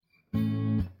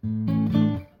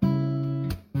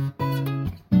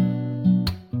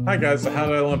Hi guys, the How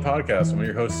Did I Learn podcast. I'm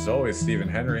your host as always, Stephen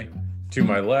Henry. To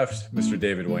my left, Mr.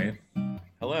 David Wayne.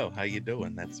 Hello, how you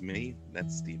doing? That's me.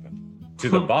 That's Stephen. To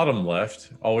the bottom left,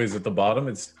 always at the bottom,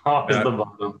 it's Always Matt, the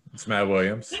bottom. it's Matt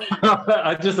Williams.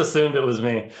 I just assumed it was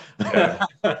me. Yeah.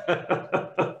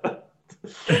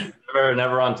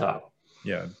 never on top.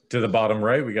 Yeah. To the bottom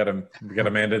right, we got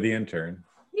Amanda the intern.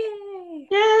 Yay!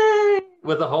 Yay!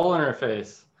 With a hole in her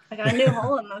face. I got a new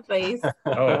hole in my face.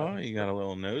 Oh, You got a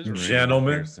little nose ring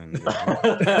Gentlemen. piercing.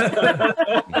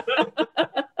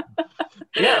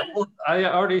 Yeah, well, I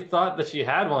already thought that she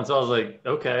had one, so I was like,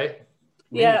 okay.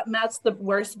 Yeah, Matt's the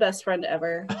worst best friend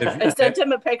ever. I sent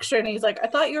him a picture and he's like, I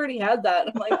thought you already had that.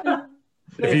 I'm like,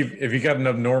 if you got an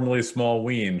abnormally small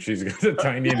ween, she's got a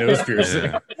tiny nose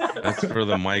piercing. Yeah, that's for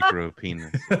the micro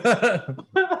penis. is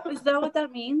that what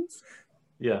that means?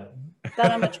 Yeah.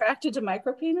 That I'm attracted to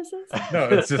micro penises? No,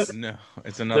 it's just No,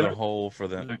 it's another hole for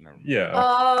the. No. yeah.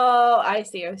 Oh, I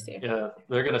see. Yeah,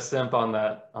 they're gonna simp on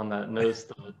that nose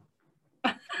stud.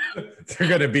 They're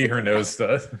gonna be her nose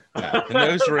stud. The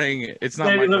nose ring. It's not.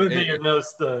 Maybe Micro, let me be your nose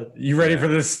stud. You ready Yeah. for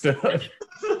this stud?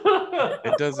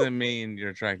 it doesn't mean you're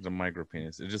attracted to micro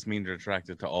penis. It just means you're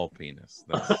attracted to all penis.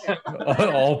 That's,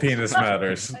 All penis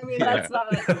matters. I mean, that's not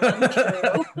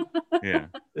untrue. yeah,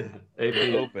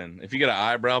 AB. open. If you get an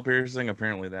eyebrow piercing,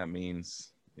 apparently that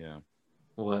means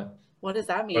What? What does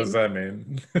that mean? What does that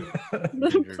mean?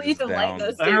 Please just enlighten down.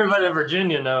 us. Everybody in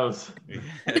Virginia knows.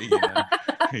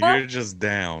 You're just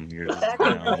down. You're just Back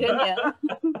in down. Virginia.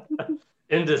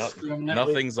 Indiscriminately.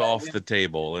 Nothing's off the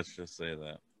table. Let's just say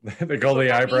that. They call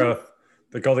the eyebrow.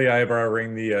 They call the eyebrow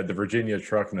ring the Virginia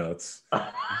truck nuts.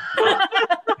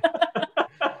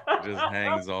 It just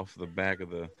hangs off the back of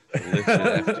the lifted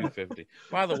F-250.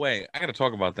 By the way, I got to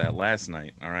talk about that last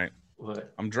night. All right,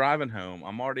 What? I'm driving home.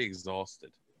 I'm already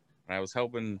exhausted. I was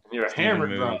helping You're a Stevie hammer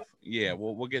move. drunk. Yeah,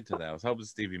 we'll get to that. I was helping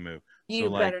Stevie move. You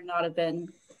So, like- better not have been.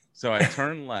 So I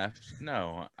turned left.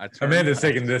 No, I turned. Amanda's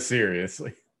left. taking this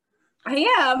seriously. I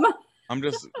am. I'm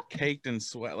just caked in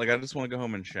sweat. Like I just want to go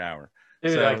home and shower.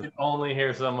 Dude, So- I can only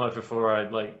hear so much before I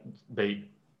bait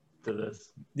to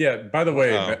this. Yeah. By the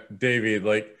way, Oh. Davey,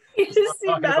 like You just see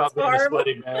Talking Matt's about being a arm.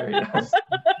 sweaty Mary.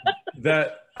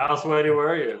 that How sweaty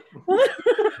were you?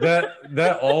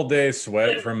 that all day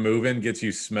sweat from moving gets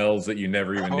you smells that you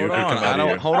never even knew Hold could on, come out of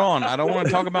you. hold on. I don't want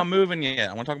to talk about moving yet.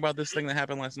 I want to talk about this thing that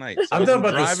happened last night. So I'm talking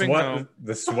about the driving sweat. home.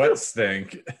 The sweat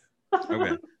stink.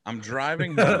 Okay, I'm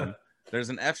driving home. There's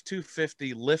an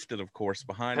F-250 lifted, of course,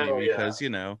 behind Hell me yeah. because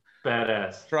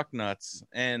Badass. truck nuts,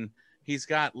 and he's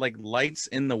got like lights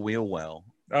in the wheel well,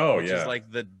 Oh which yeah. is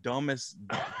like the dumbest,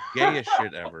 gayest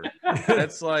shit ever.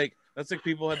 That's like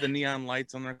people had the neon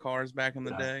lights on their cars back in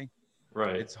the day.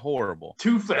 Right. It's horrible.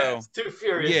 Too fast. Too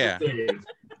furious. Yeah. for Dave.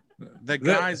 The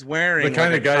guy's wearing the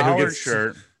kind like of guy a who collared gets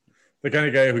shirt. the kind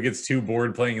of guy who gets too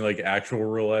bored playing like actual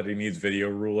roulette. He needs video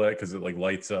roulette because it like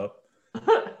lights up.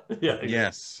 Yeah.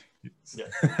 Yes.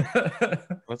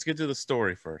 Let's get to the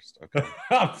story first. Okay.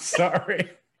 I'm sorry.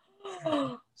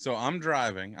 So I'm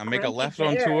driving. I make a Grumpy left chair.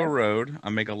 onto a road.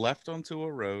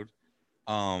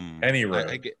 Any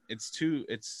road.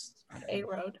 It's A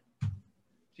road.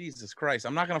 Jesus Christ.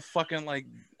 I'm not gonna fucking like.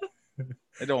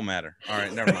 It don't matter. All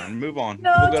right, never mind. Move on.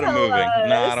 No, We'll go to tell moving.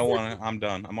 No, I us. don't want to. I'm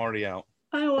done. I'm already out.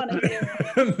 I want to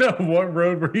hear. No, what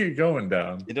road were you going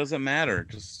down? It doesn't matter.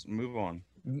 Just move on.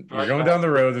 You're going down the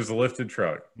road. There's a lifted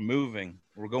truck. Moving.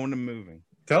 We're going to moving.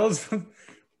 Tell us.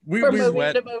 We From we, moving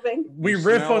sweat. to moving. we You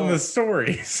riff smell- on the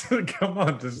stories. Come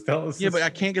on, just tell us. Yeah, the but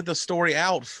I can't get the story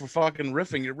out for fucking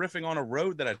riffing. You're riffing on a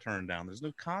road that I turned down. There's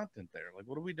no content there. Like,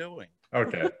 what are we doing?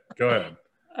 Okay, go ahead.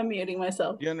 I'm muting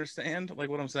myself. You understand? Like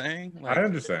what I'm saying? Like, I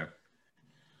understand.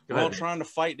 Go we're all ahead. trying to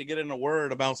fight to get in a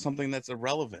word about something that's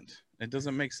irrelevant. It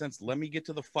doesn't make sense. Let me get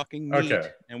to the fucking meat Okay.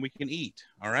 and we can eat.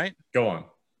 All right? Go on.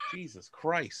 Jesus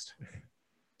Christ.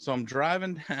 So I'm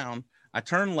driving down. I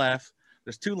turn left.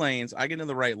 There's two lanes. I get in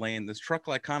the right lane. This truck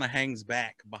like kind of hangs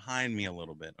back behind me a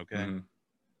little bit. Okay. Mhm.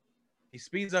 He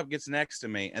speeds up, gets next to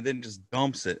me, and then just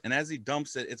dumps it. And as he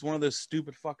dumps it, it's one of those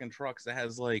stupid fucking trucks that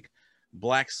has like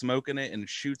black smoke in it and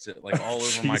shoots it like all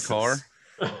over my Jesus. car.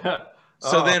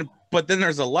 Oh, But then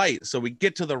there's a light. So we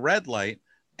get to the red light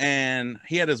and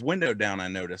he had his window down, I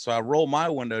noticed. So I roll my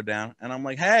window down and I'm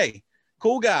like, hey,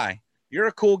 cool guy. You're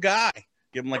a cool guy.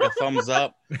 Give him like a thumbs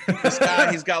up. This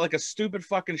guy, he's got like a stupid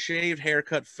fucking shaved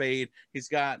haircut fade. He's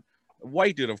got a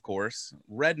white dude, of course,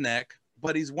 redneck,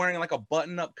 but he's wearing like a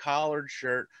button-up collared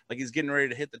shirt, like he's getting ready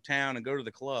to hit the town and go to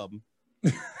the club.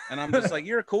 And I'm just like,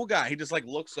 you're a cool guy. He just like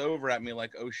looks over at me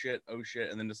like, oh shit,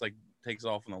 and then just like takes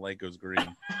off and the light goes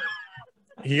green.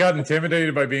 He got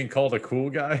intimidated by being called a cool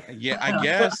guy. Yeah, I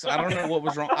guess. I don't know what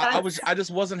was wrong. I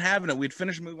just wasn't having it. We'd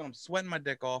finished moving. I'm sweating my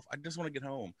dick off. I just want to get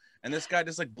home. And this guy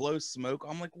just like blows smoke.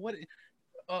 I'm like, what?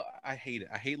 I hate it.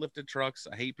 I hate lifted trucks.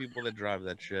 I hate people that drive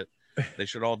that shit. They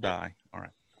should all die. All right.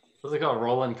 What's it called?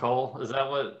 Rolling coal? Wasn't that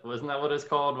what it's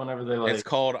called whenever they like? It's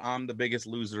called I'm the biggest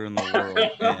loser in the world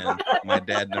and my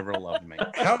dad never loved me.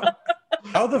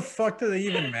 How the fuck do they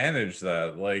even manage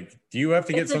that? Like, do you have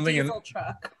to get something in?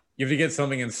 Truck. You have to get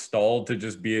something installed to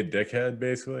just be a dickhead,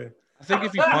 basically. I think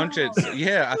if you punch it,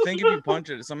 I think if you punch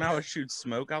it, somehow it shoots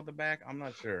smoke out the back. I'm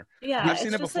not sure. Yeah, I've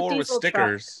seen it before with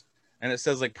stickers, and it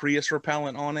says like Prius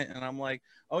repellent on it, and I'm like,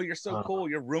 oh, you're so cool.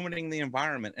 You're ruining the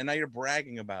environment, and now you're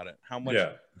bragging about it. How much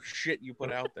shit you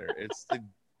put out there? It's the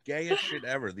gayest shit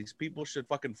ever. These people should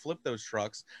fucking flip those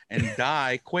trucks and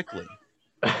die quickly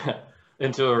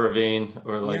into a ravine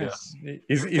or like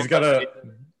he's got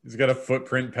a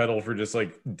footprint pedal for just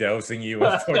like dousing you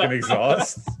with fucking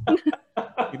exhaust.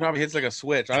 He probably hits like a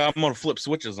switch. I'm gonna flip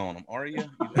switches on him. Are you?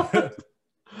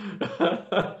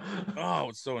 Oh,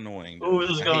 it's so annoying. Oh, I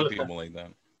hate people like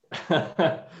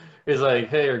that. He's like,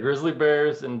 hey, are grizzly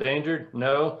bears endangered?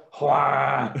 No.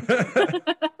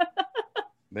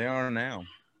 They are now.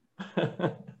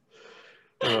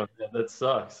 Oh, that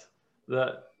sucks.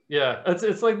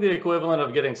 It's like the equivalent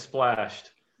of getting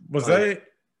splashed. Was that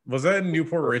in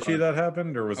Newport Richie that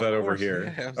happened, or was that over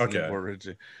here? Yeah, okay. Newport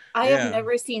Richie. I have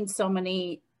never seen so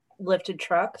many lifted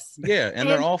trucks. Yeah, and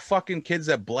they're all fucking kids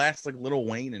that blast like Lil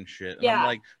Wayne and shit. And I'm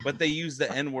like, but they use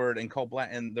the N-word and call black,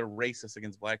 and they're racist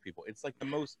against black people. It's like the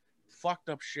most fucked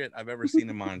up shit I've ever seen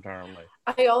in my entire life.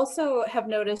 I also have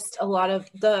noticed a lot of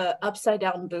the upside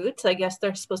down boots. I guess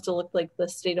they're supposed to look like the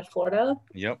state of Florida.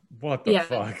 Yep. What the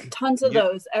fuck? Tons of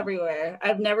those everywhere.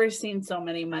 I've never seen so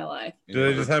many in my life. Do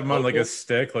they just have them on like a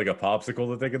stick, like a popsicle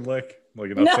that they can lick?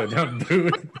 Like an upside down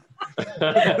boot?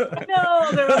 No,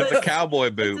 it's a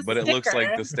cowboy boot, but it looks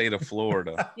like the state of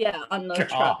Florida. Yeah, on the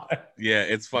truck. Yeah,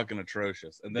 it's fucking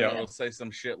atrocious. And then it'll say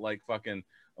some shit like fucking,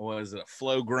 what is it,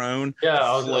 flow grown? Yeah,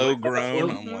 flow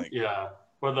grown. I'm like,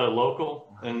 or the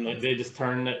local, and they just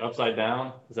turn it upside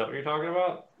down. Is that what you're talking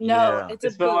about? No, it's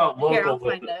a boot. Here, I'll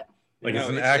find it. Like it's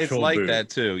an actual it's like boot. that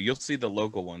too. You'll see the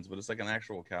local ones, but it's like an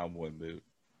actual cowboy boot.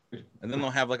 And then they'll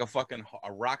have like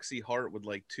a Roxy heart with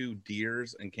like 2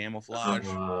 deers and camouflage.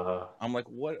 I'm like,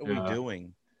 what are we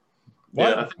doing?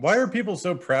 Why are people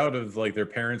so proud of like their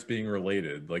parents being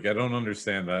related? Like, I don't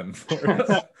understand that in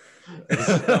Florida.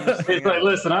 It's like,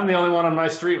 listen, I'm the only one on my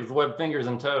street with webbed fingers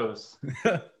and toes.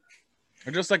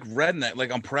 They're just like redneck.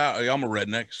 Like, I'm proud. I'm a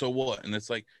redneck. So what? And it's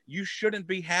like, you shouldn't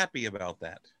be happy about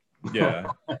that. Yeah.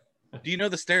 Do you know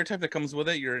the stereotype that comes with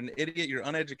it? You're an idiot. You're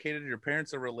uneducated. Your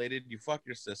parents are related. You fuck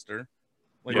your sister.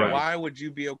 Like, why would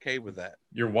you be okay with that?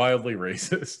 You're wildly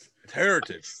racist. It's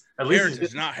heritage.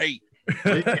 Heritage, not hate.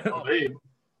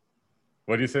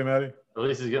 What do you say, Maddie? At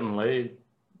least he's getting laid.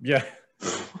 Yeah.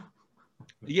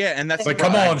 Yeah, and that's like,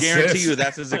 come on, I guarantee sis. you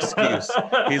that's his excuse.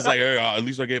 He's like, hey, at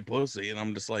least I get pussy, and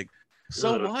I'm just like,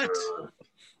 so what?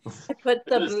 I put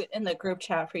the boot in the group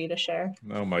chat for you to share.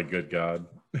 Oh my good God.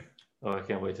 Oh, I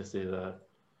can't wait to see that.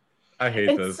 I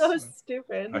hate this. It's so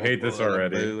stupid. I hate this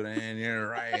already. Boot in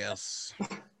your ass.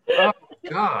 Oh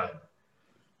God.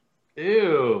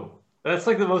 Ew. That's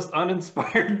like the most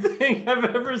uninspired thing I've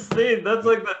ever seen. That's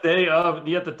like the day of,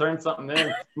 you have to turn something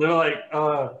in. They're like,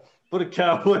 put a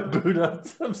cowboy boot up.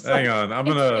 Hang on, I'm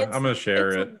gonna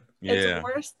share it. It's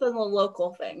worse than the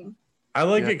local thing. I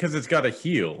like it because it's got a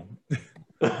heel.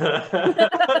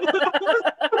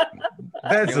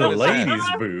 That's a lady's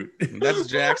boot. That's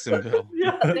Jacksonville.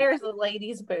 There's a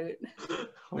lady's boot.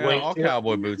 Yeah, all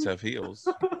cowboy boots have heels.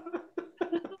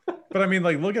 But I mean,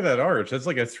 like, look at that arch. That's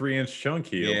like a 3-inch chunk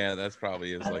heel. Yeah, that's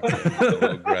probably is like a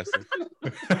little aggressive.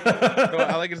 So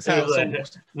I like it how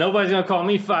nobody's gonna call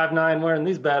me 5'9" wearing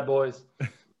these bad boys.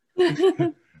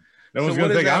 No one's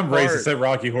gonna think I'm racist at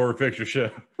Rocky Horror Picture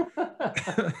Show.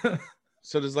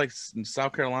 So does like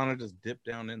South Carolina just dip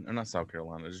down in, or not South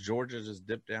Carolina? Does Georgia just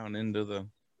dip down into the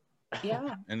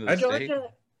into the state? Georgia,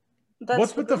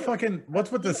 what's with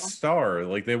the star?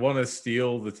 Like they want to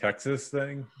steal the Texas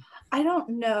thing? I don't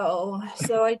know.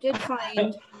 So I did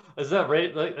find. Is that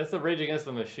like that's the Rage Against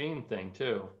the Machine thing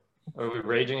too? Are we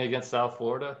raging against South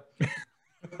Florida?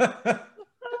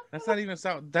 That's not even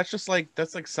South. That's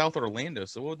like South Orlando.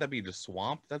 So what would that be? Just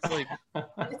swamp? That's like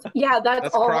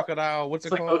that's all crocodile. What's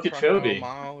it called? Okeechobee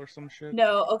Mile or some shit.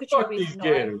 No, Okeechobee.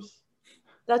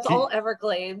 That's all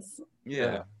Everglades.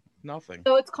 Yeah, nothing.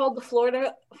 So it's called the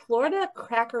Florida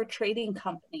Cracker Trading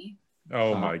Company.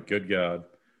 Oh my good God!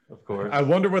 Of course. I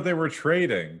wonder what they were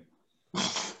trading.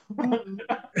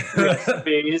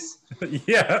 Recipes.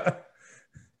 Yeah.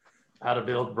 How to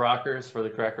build Brockers for the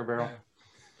Cracker Barrel.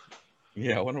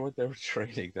 Yeah, I wonder what they were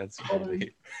trading. That's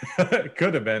funny.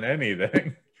 Could have been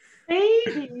anything.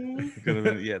 Baby. Could have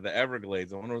been, yeah, the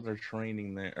Everglades. I wonder what they're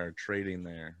trading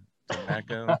there.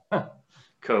 Tobacco.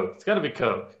 Coke. It's got to be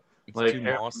Coke. It's Like, too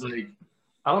mossy.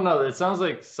 I don't know. It sounds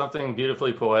like something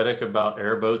beautifully poetic about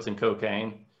airboats and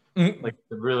cocaine. Like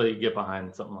to really get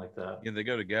behind something like that. Yeah, they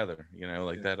go together. You know,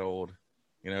 like that old.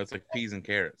 You know, it's like peas and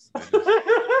carrots.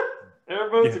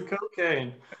 Airboats and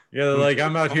cocaine. Yeah, like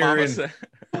I'm out here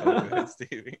in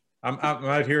Stevie. I'm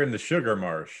out here in the sugar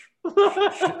marsh.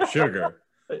 Sugar.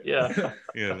 Yeah.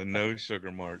 Yeah, the no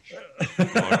sugar march.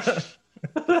 It's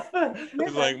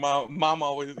like my mom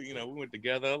always, you know, we went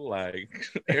together like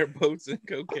airboats and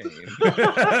cocaine.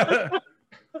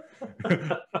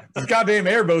 This goddamn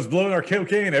airboat's blowing our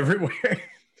cocaine everywhere.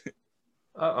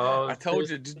 Uh-oh. I told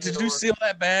you, did you seal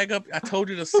that bag up? I told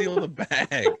you to seal the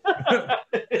bag.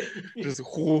 Just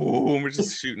whoo, we're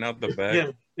just shooting out the bag.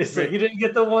 Yeah. It's like, you didn't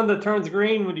get the one that turns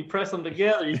green when you press them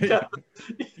together. You got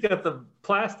the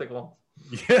plastic one.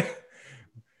 Yeah.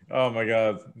 Oh my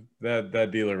god,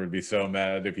 that dealer would be so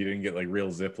mad if you didn't get like real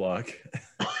Ziploc.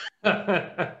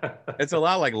 It's a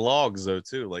lot like logs though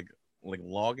too. Like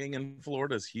logging in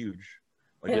Florida is huge.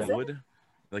 Like Is it? wood,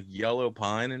 like yellow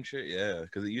pine and shit. Yeah,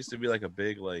 because it used to be like a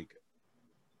big like,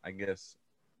 I guess,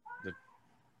 the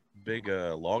big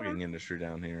logging industry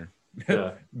down here.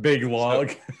 Yeah. Big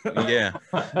log. Yeah,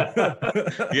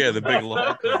 yeah, the big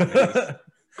log companies.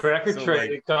 Cracker So,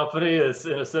 Trading like- Company is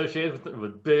associated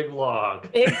with Big Log.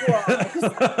 Big logs. There's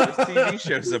TV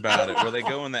shows about it where they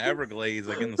go in the Everglades,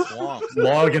 like in the swamps.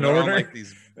 Log in They're on, order. like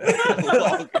these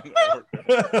log in order.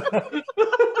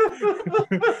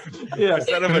 Yeah.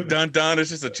 Instead of a dun-dun,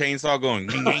 it's just a chainsaw going.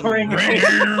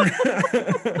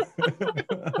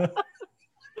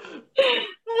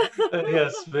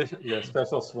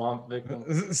 Special swamp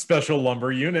victim. Special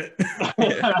lumber unit.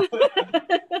 Yeah,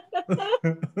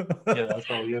 that's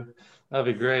all you.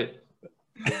 That'd be great.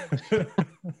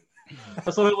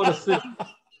 That's what I want to see.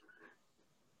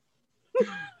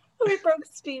 We broke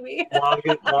Stevie. Log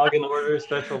in order,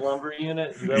 special lumber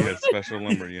unit. Is that Yeah, special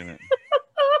lumber unit.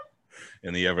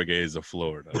 In the Everglades of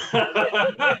Florida.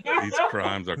 These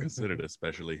crimes are considered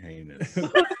especially heinous.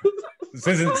 This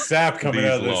isn't sap coming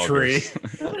out of the tree.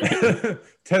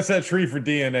 Test that tree for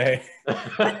DNA.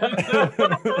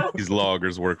 These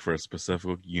loggers work for a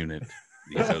specific unit.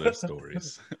 These other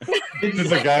stories.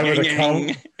 Just a guy with a comb.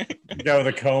 A guy with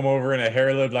a comb over and a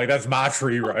hair lip, like that's my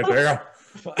tree right there.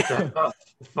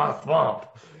 It's my swamp.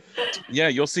 Yeah,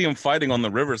 you'll see them fighting on the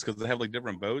rivers because they have like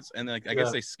different boats, and like I guess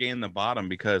Yeah. they scan the bottom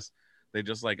because they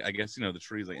just like I guess you know the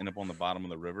trees like end up on the bottom of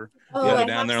the river. Oh, They'll I go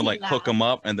down have there and seen like that. hook them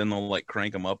up, and then they'll like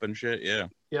crank them up and shit. Yeah,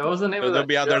 Yeah, what was the name so of they'll that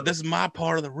be out there. show? This is my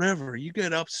part of the river. You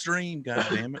get upstream,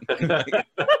 goddamn it.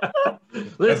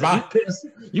 Listen,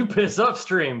 you piss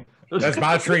upstream. That's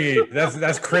my tree.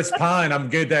 That's Chris Pine. I'm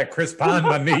good at Chris Pine,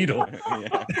 my needle.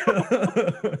 Yeah.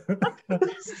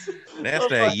 That's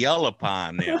that yellow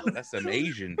pine there. That's some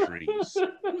Asian trees.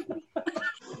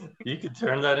 You could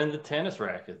turn that into tennis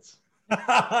rackets,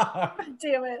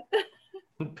 Damn it.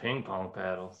 ping pong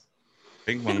paddles.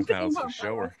 Ping pong paddles for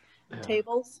sure.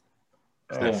 Tables.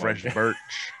 It's that Oh fresh my birch.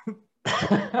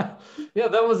 Yeah,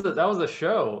 that was a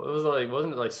show. It was like,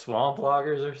 wasn't it like Swamp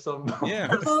Loggers or something? Yeah.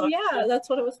 Oh yeah, that's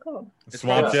what it was called.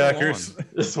 Swamp It's Jackers.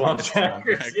 The Swamp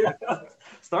Jackers. Jackers. Yeah.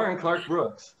 Starring Clark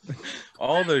Brooks.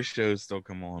 All those shows still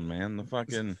come on, man. The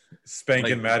fucking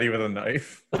Spanking Like- Maddie with a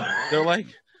knife. they're like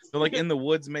in the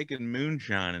woods making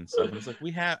moonshine and stuff. It's like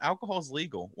we have alcohol's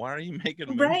legal. Why are you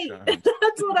making Right. moonshine?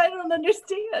 That's what I don't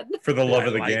understand. For the love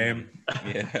of the Like- game.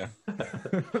 Yeah.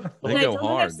 And They I go don't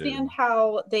hard, understand dude.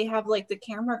 how they have like the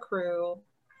camera crew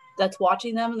that's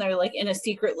watching them and they're like in a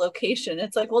secret location.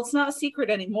 It's like, well, it's not a secret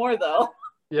anymore though.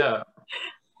 Yeah.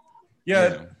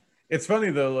 Yeah, it's funny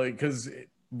though, like because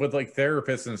with like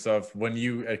therapists and stuff, when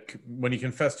you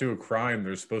confess to a crime,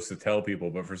 they're supposed to tell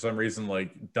people, but for some reason,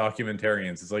 like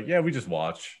documentarians, it's like, yeah, we just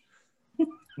watch.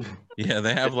 Yeah,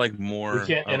 they have like more We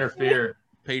can't interfere.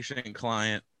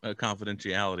 patient-client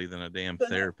confidentiality than a damn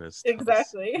therapist.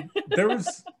 Exactly. There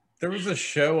was a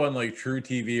show on like True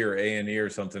TV or A&E or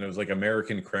something. It was like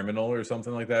American Criminal or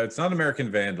something like that. It's not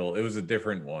American Vandal. It was a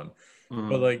different one. Mhm.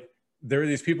 But like there were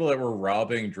these people that were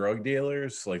robbing drug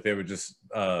dealers. Like they would just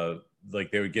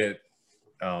like they would get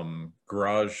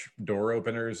garage door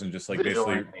openers and just like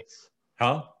basically Vigilantes.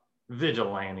 huh?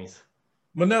 Vigilantes.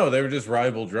 Well, no, they were just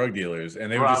rival drug dealers,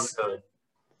 and they would Robin just Hood.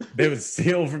 they would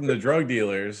steal from the drug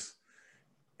dealers,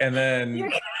 and then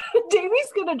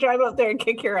Davey's gonna drive up there and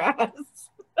kick your ass.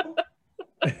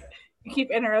 You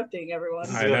keep interrupting everyone.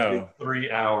 I know.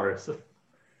 3 hours.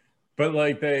 but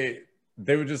like they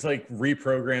they would just like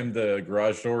reprogram the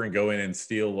garage door and go in and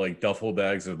steal like duffel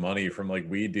bags of money from like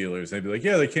weed dealers. They'd be like,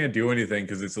 yeah, they can't do anything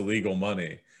because it's illegal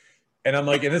money. And I'm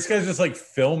like, and this guy's just like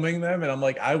filming them, and I'm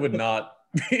like, I would not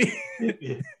be.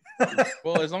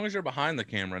 Well, as long as you're behind the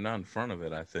camera, not in front of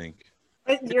it, I think.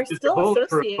 You're still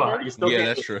associated. Yeah,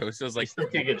 that's true. It's just like you still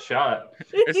can't get shot.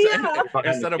 Yeah.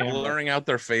 Instead of blurring out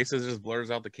their faces, it just blurs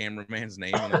out the cameraman's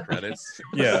name in the credits.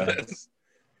 Yeah.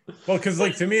 Well, because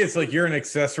like to me, it's like you're an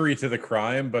accessory to the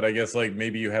crime, but I guess like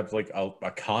maybe you have like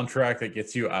a contract that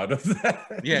gets you out of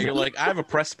that. Yeah, you're like, I have a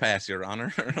press pass, Your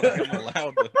Honor. Like, I'm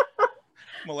allowed to.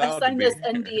 I signed this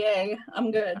NDA.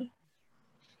 I'm good.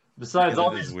 Besides Yeah,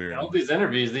 all these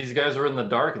interviews, these guys were in the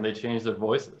dark and they changed their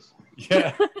voices.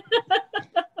 Yeah.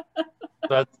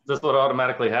 That's what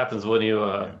automatically happens when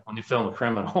you film a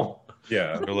criminal.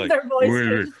 Yeah. They're like, Their voice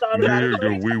changed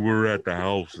automatically. we were at the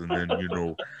house, and then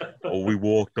we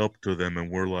walked up to them,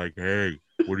 and we're like, "Hey,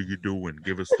 what are you doing?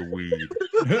 Give us the weed."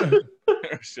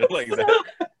 shit like that.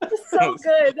 So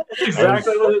good.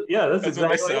 Exactly. That's That's what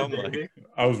exactly they sound what like.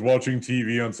 I was watching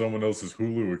TV on someone else's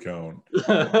Hulu account.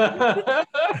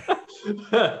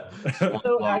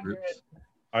 So accurate.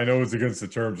 I know it's against the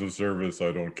terms of service.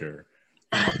 I don't care.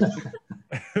 Oh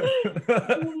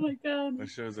my god.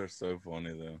 Those shows are so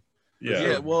funny though.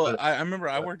 Yeah. Well, I remember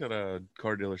I worked at a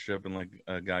car dealership, and like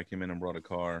a guy came in and brought a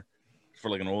car for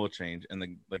like an oil change, and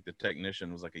the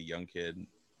technician was like a young kid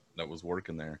that was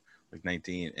working there, like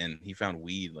 19, and he found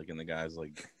weed like in the guy's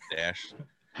like dash,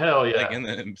 Hell yeah. like in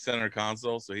the center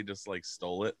console, so he just like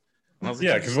stole it. And I was like,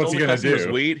 Yeah, "You 'cause what's stole he the gonna customer's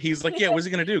do?" Weed? He's like, yeah, what's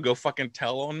he gonna do? Go fucking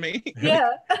tell on me?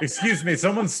 Yeah. Excuse me,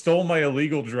 someone stole my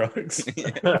illegal drugs.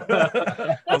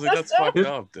 I was like, that's fucked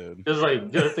up, dude. Just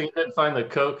like, good thing you didn't find the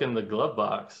Coke in the glove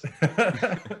box. I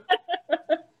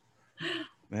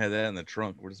had that in the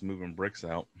trunk. We're just moving bricks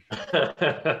out.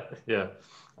 Yeah.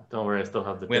 Don't worry, I still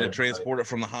have the. We had to transport it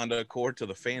from the Honda Accord to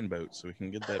the fan boat so we can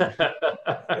get that.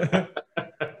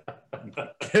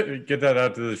 Get that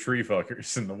out to the tree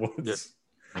fuckers in the woods.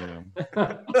 Yeah.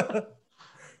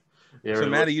 Yeah, So,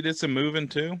 Maddie, you did some moving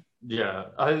too? yeah,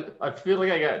 I feel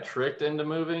like I got tricked into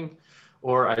moving,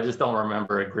 or I just don't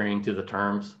remember agreeing to the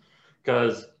terms,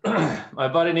 because my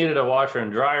buddy needed a washer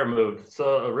and dryer moved.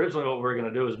 So originally what we were going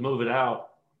to do is move it out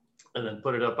and then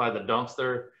put it up by the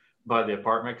dumpster by the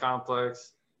apartment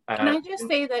complex. Can I just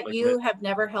say that you have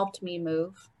never helped me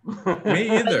move? Me But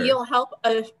either. you'll help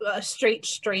a straight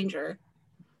stranger.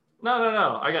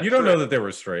 No. I got You don't know tricked. that they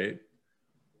were straight.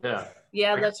 Yeah.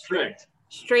 Yeah, I got that's true. tricked.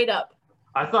 Straight up.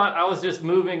 I thought I was just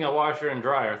moving a washer and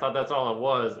dryer. I thought that's all it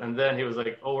was. And then he was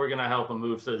like, oh, we're going to help him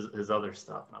move his other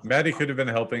stuff. And I was like, Maddie could have been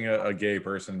helping a gay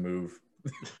person move.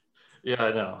 yeah,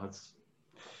 I know. It's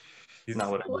He's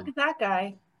not what I Look mean. at that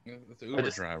guy. It's the Uber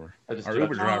driver. I just Our tried-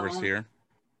 Uber driver's here.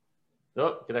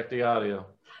 Oh, connect the audio.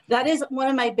 That is one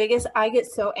of my biggest. I get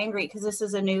so angry because this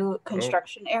is a new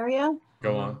construction area.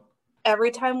 Go on.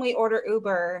 Every time we order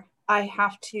Uber, I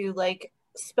have to like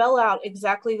spell out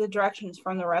exactly the directions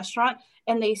from the restaurant,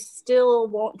 and they still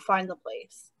won't find the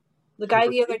place. The guy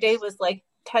the other day was like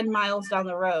 10 miles down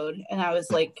the road, and I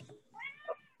was like,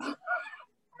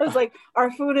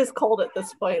 our food is cold at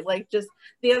this point. Like, just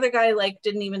the other guy like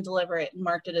didn't even deliver it and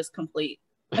marked it as complete,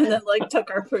 and then like took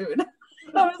our food.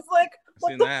 I was like, I've what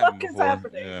seen the that fuck is before.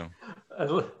 happening?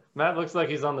 Yeah. Matt looks like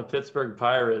he's on the Pittsburgh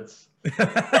Pirates.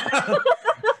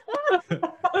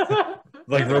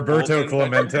 Like Roberto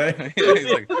Clemente. Yeah,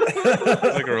 he's like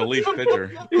a relief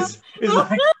pitcher. He's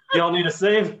like, y'all need a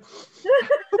save?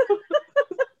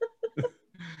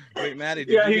 Wait, Maddie,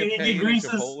 did Yeah, you he get paid at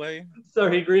greases- Chipotle? So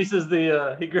he greases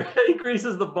the he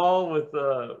greases the ball with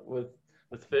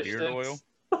fish Beard sticks.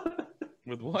 oil?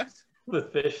 With what?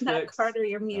 With fish Matt sticks. Carter,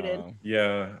 you're muted. Oh,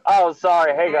 Yeah, Oh,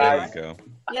 sorry. Hey, there guys. you go.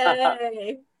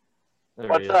 Yay! There he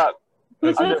What's is. up?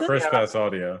 that's I'm just- Chris Pass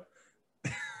audio.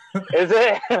 Is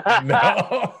it?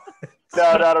 No.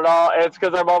 No, not at all. It's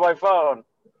because I'm on my phone.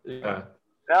 Yeah.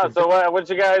 No, so what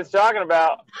you guys talking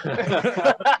about?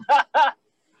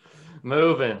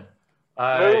 Moving.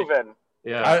 Moving.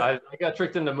 Yeah, I- I got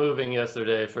tricked into moving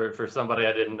yesterday for somebody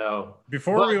I didn't know.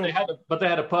 Before But we they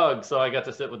had a pug, so I got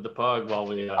to sit with the pug while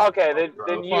we. Okay, then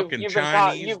drove. Fucking you've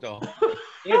Chinese dog.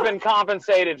 you've been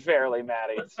compensated fairly,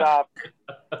 Maddie. Stop.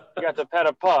 You got to pet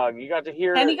a pug. You got to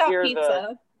hear And he got hear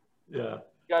pizza. Yeah.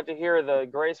 got to hear the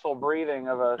graceful breathing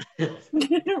of a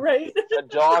Right.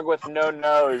 dog with no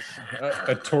nose.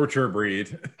 a torture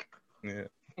breed. Yeah.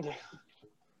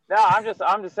 No, I'm just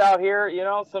out here,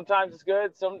 sometimes it's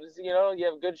good. You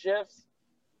have good shifts.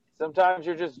 Sometimes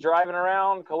you're just driving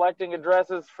around collecting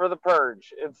addresses for the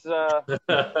purge. It's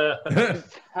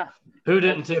Who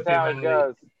didn't tip that's how him it in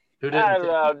goes. Who I didn't? don't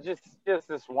know. Just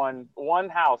this one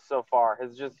house so far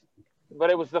has just, but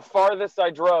it was the farthest I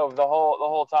drove the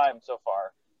whole time so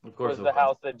far. Of course, Was the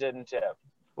house that didn't tip.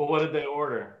 Well, what did they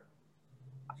order?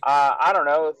 I don't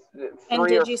know, And 3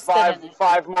 did or you sit in it?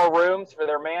 five more rooms for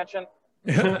their mansion.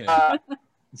 Yeah.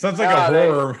 Sounds like a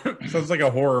horror. Sounds like a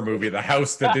horror movie. The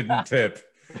house that didn't tip.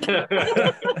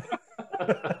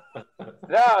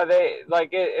 No, they like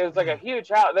it was like a huge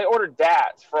house. They ordered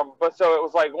DATs but so it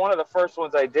was like one of the first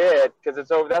ones I did because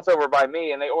that's over by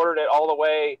me, and they ordered it all the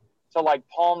way to like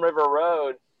Palm River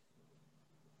Road.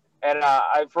 And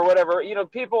for whatever,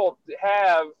 people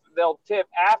they'll tip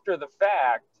after the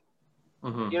fact.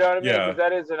 Mhm. You know what I mean? Yeah. Because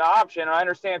that is an option. And I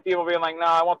understand people being like, no,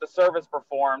 I want the service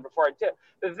performed before I tip.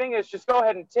 The thing is, just go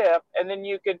ahead and tip, and then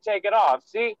you can take it off.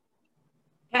 See?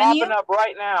 Can you? Popping up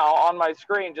right now on my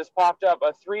screen just popped up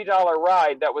a $3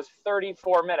 ride that was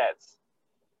 34 minutes.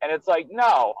 And it's like,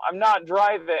 no, I'm not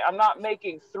driving. I'm not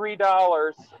making $3.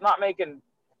 I'm not making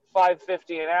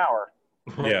 $5.50 an hour.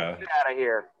 Yeah. Get out of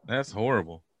here. That's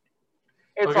horrible.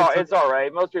 It's all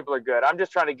right. Most people are good. I'm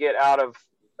just trying to get out of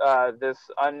this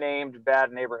unnamed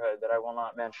bad neighborhood that I will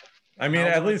not mention. I mean, How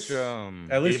at much,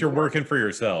 least you're working for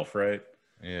yourself, right?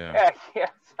 Yeah. Yeah,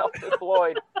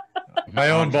 self-employed. My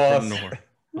own boss. Entrepreneur.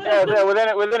 Yeah,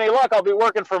 with any luck, I'll be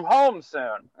working from home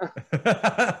soon.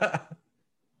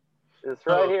 It's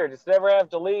right here. Just never have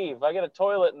to leave. I get a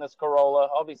toilet in this Corolla,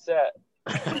 I'll be set.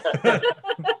 I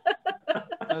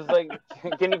was like,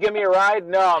 can you give me a ride?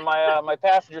 No, my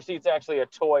passenger seat's actually a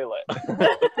toilet.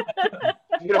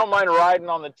 If you don't mind riding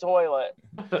on the toilet.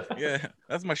 Yeah,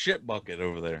 that's my shit bucket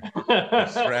over there.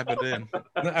 Just strap it in.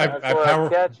 That's where I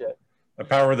catch it. I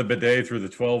power the bidet through the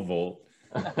 12 volt.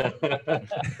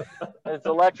 It's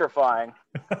electrifying.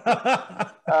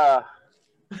 Are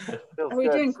we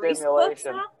doing grease clips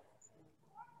now?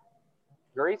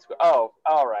 Grease? Oh,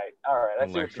 all right. I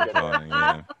see what you did there. Electrifying,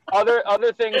 yeah.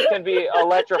 Other things can be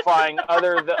electrifying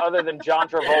other than John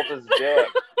Travolta's dick.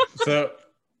 So,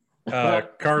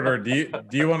 Carter, do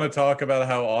you want to talk about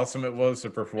how awesome it was to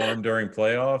perform during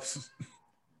playoffs?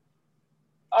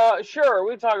 Sure,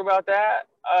 we talk about that.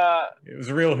 It was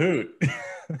a real hoot.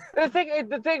 The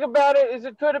thing about it is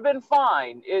it could have been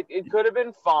fine. It could have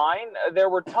been fine. There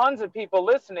were tons of people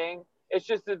listening. It's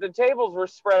just that the tables were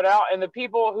spread out, and the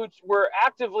people who were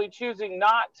actively choosing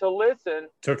not to listen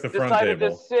Took the front decided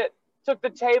table. to took the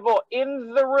table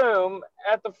in the room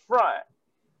at the front.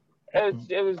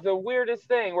 It was the weirdest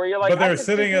thing where you're like, But they I were can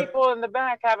sitting see people in the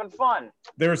back having fun.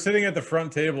 They were sitting at the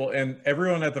front table, and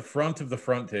everyone at the front of the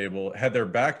front table had their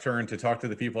back turned to talk to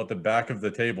the people at the back of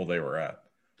the table they were at.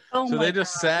 Oh So my they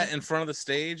just God. sat in front of the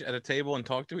stage at a table and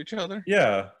talked to each other?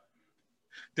 Yeah.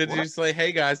 Did you say,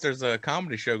 hey guys, there's a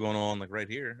comedy show going on like right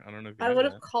here? I don't know if you I knew would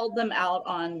have that. called them out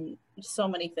on so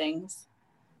many things.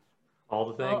 All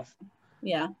the things.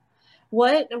 Yeah.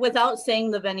 What, without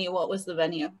saying the venue, what was the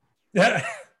venue? Yeah.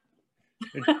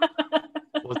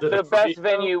 Was it The best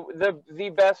venue, the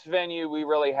best venue we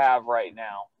really have right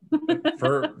now.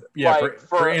 for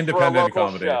a independent local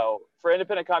comedy. show. For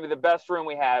independent comedy, the best room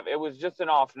we have. It was just an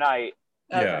off night.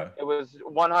 Yeah. It was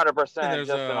 100% And there's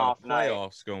just an off night.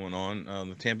 playoffs going on,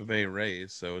 the Tampa Bay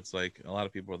Rays. So it's like a lot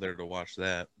of people are there to watch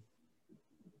that.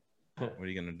 What are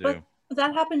you gonna do? But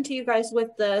that happened to you guys with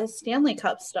the Stanley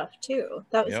Cup stuff too.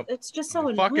 That was it's just so The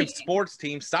annoying. fucking sports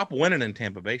team, stop winning in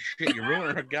Tampa Bay. Shit, you're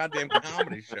ruining our goddamn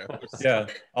comedy shows. Yeah.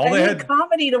 I need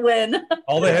comedy to win.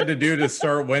 All they had to do to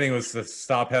start winning was to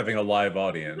stop having a live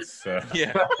audience. So.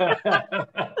 Yeah.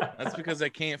 That's because they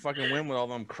can't fucking win with all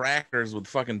them crackers with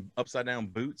fucking upside down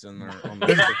boots on their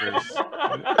stickers.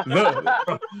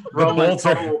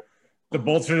 The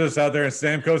Bolts are just out there, and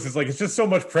Stamkos is like, it's just so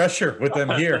much pressure with them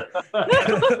here.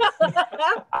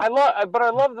 I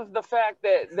love the fact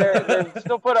that they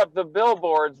still put up the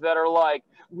billboards that are like,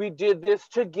 we did this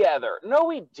together. No,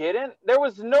 we didn't. There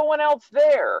was no one else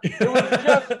there. It was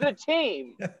just the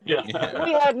team. Yeah.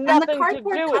 We had nothing to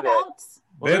do with it.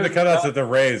 They had the cutouts at the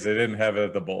Rays. They didn't have it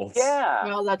at the Bolts. Yeah.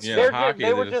 Well, that's Yeah, They're hockey,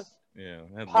 they were they just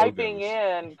had piping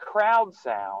logos. in crowd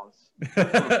sounds.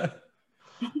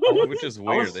 Which is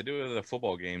weird. They do it at the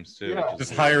football games too. Yeah. which is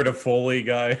Just weird. hired a Foley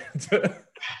guy to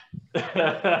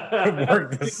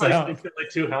work this Like, out. they put like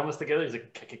two helmets together. He's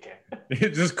like, "K."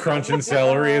 He's just crunching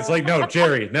celery. It's like, no,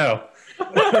 Jerry, no.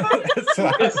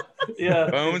 Yeah.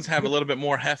 Bones have a little bit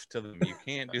more heft to them. You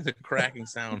can't do the cracking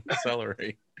sound of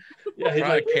celery. Yeah, he's Try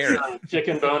like a carrot.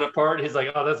 chicken bone apart. He's like,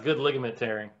 oh, that's good ligament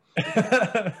tearing.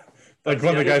 Like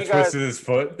when the guy You guys- twisted his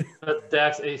foot. That's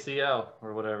Dax ACL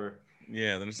or whatever.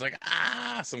 Yeah, then it's like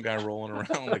some guy rolling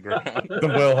around on the ground. The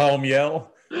Wilhelm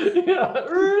yell. Yeah.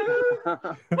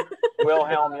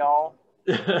 Wilhelm, y'all.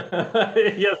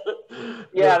 Yeah.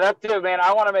 Yeah, that too, man.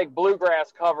 I want to make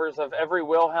bluegrass covers of every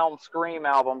Wilhelm Scream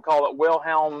album. Call it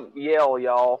Wilhelm Yell,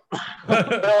 y'all.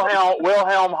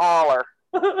 Wilhelm Holler.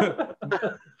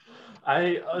 The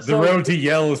road to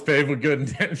Yell is paved with good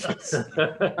intentions.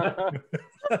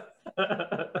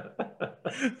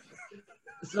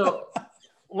 So,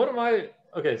 what am I?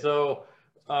 Okay, so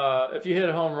if you hit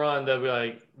a home run, they'll be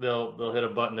like, they'll hit a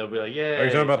button. They'll be like, yeah. Are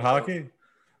you talking about hockey?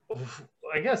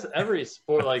 I guess every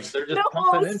sport, like they're just No,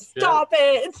 pumping in shit. stop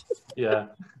it. Yeah.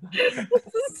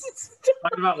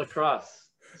 Talking about lacrosse,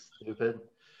 stupid.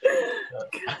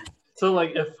 So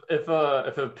like if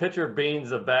a pitcher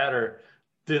beans a batter,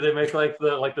 do they make like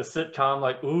the sitcom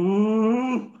like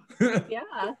ooh? Yeah.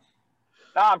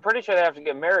 No, I'm pretty sure they have to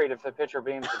get married if the pitcher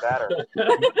beams the batter.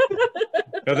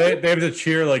 No, they have to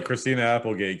cheer like Christina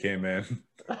Applegate came in.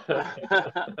 Woo!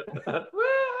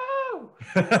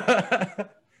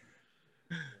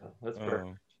 That's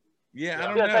perfect. Yeah, I I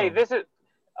don't was gonna say know. this is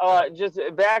just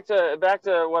back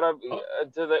to what I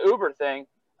to the Uber thing.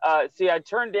 See, I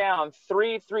turned down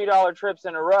three $3 trips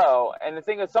in a row, and the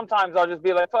thing is, sometimes I'll just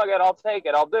be like, "Fuck it, I'll take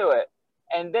it, I'll do it."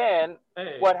 And then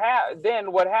Hey. what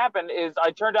happened is I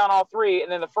turned down all three,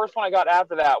 and then the first one I got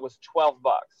after that was $12.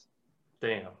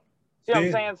 Damn. See what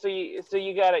I'm saying? So you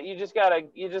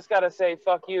just gotta say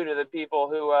fuck you to the people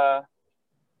who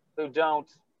don't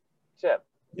tip.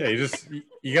 Yeah, you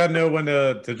gotta know when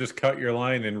to just cut your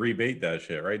line and rebate that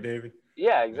shit, right, Davey?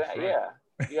 Yeah, exactly. right.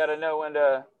 Yeah, you gotta know when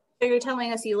to. So you're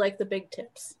telling us you like the big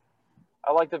tips.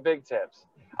 I like the big tips.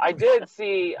 I did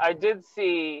see.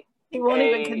 You won't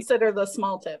even consider the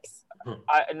small tips.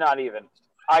 Not even.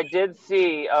 I did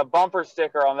see a bumper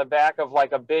sticker on the back of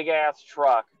like a big ass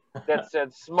truck that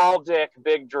said "Small Dick,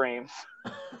 Big Dreams."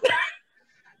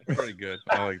 Pretty good.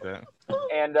 I like that.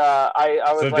 And I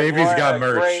was So like, Davey's "What got a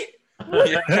merch." great-"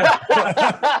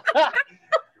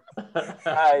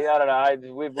 I don't know.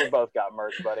 We both got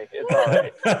merch, buddy. It's all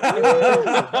right.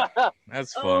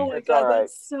 That's fun. Oh my It's god, all right.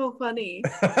 that's so funny.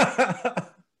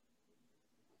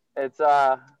 It's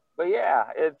but yeah,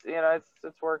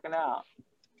 it's working out.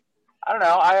 I don't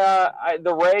know. I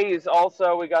the Rays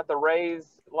also. We got the Rays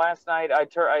last night. I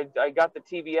got the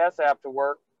TBS app to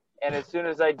work, and as soon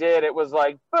as I did, it was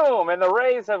like boom, and the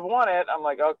Rays have won it. I'm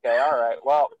like, okay, all right.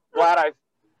 Well, glad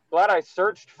I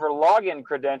searched for login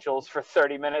credentials for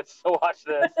 30 minutes to watch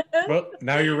this. Well,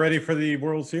 now you're ready for the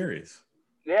World Series.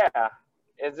 Yeah,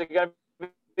 is it gonna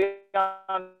be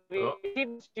on? Oh. He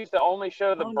used to only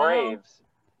show the Oh, no. Braves.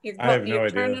 I have no you're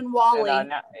idea. turning Wally.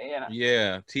 And,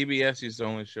 Yeah, TBS used to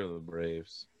only show the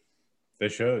Braves. They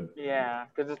should. yeah,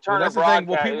 because it's Well, Turner that's the thing.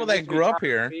 Well, Broadcast. people It that used to be grew up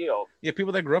Turner here- Field. Yeah,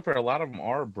 people that grew up here, a lot of them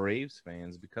are Braves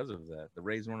fans because of that. The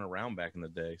Rays weren't around back in the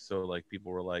day, so like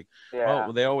people were like, Yeah.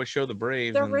 "Oh, they always show the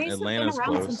Braves, The and Rays have been Atlanta's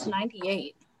around close." since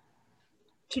 '98.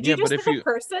 Did Yeah, you just but if have you- a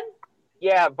person?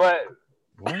 Yeah, but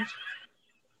What?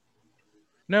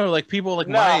 No, like people like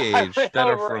no, my I age went that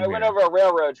are over- from I went here. over a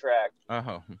railroad track.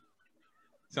 Oh,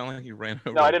 sound like you ran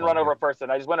over. No, I a didn't run body. over a person.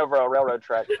 I just went over a railroad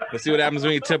track. But see what happens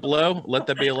when you tip low? Let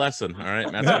that be a lesson. All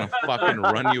right, Matt's gonna fucking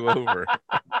run you over.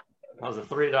 That was a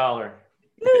 $3.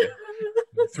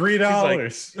 $3.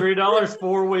 $3,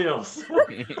 4 wheels.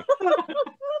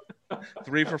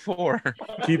 3 for 4.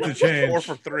 Keep the change. 4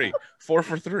 for 3. 4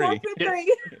 for 3. Four for three.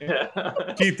 Yeah.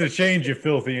 Keep the change, you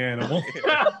filthy animal.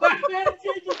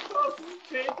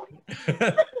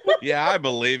 Yeah, I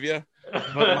believe you,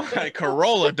 but my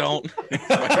Corolla don't.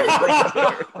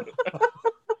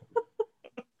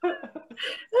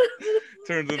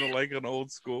 Turns into like an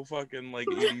old school fucking like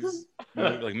 80s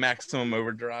movie, like Maximum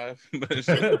Overdrive.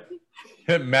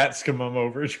 Maximum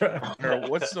Overdrive. Or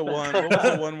what's the one? What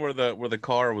was the one where the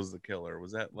car was the killer?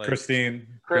 Was that like Christine.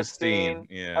 Christine.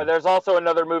 Yeah, There's also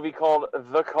another movie called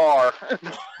The Car.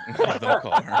 the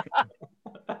car.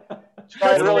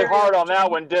 Tried really hard on that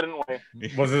one, didn't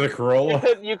we? Was it a Corolla?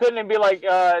 You couldn't even be like,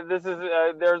 this is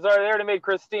there's they already made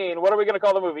Christine. What are we gonna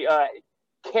call the movie?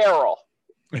 Carol.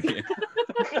 Yeah.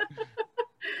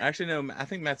 Actually, no. I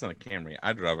think Matt's on a Camry.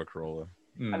 I drive a Corolla.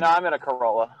 Hmm. No, I'm in a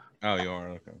Corolla. Oh, you are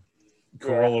okay.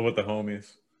 Corolla with the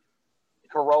homies.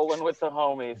 Corolling with the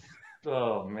homies.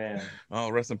 Oh man.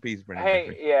 Oh, rest in peace, Brandon.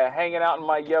 Hey, yeah, hanging out in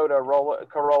my Yoda,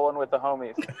 Corolling with the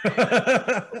homies.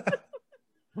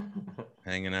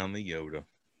 Hanging out in the Yoda.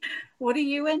 What are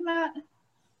you in, Matt?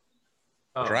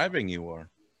 Oh, Driving, you are.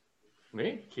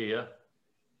 me? Kia.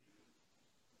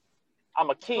 I'm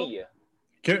a Kia.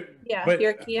 Yeah, But,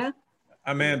 you're Kia.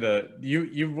 Amanda,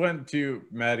 you went to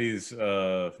Maddie's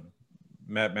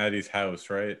Maddie's house,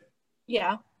 right?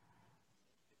 Yeah.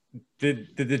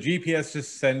 Did the GPS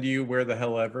just send you where the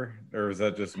hell ever, or was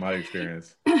that just my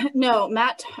experience? No,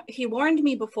 Matt, he warned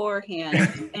me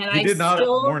beforehand, and He did not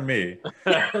warn me.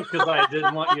 Because I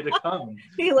didn't want you to come.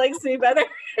 He likes me better.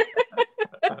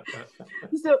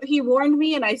 So he warned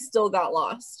me, and I still got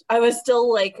lost. I was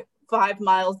still like 5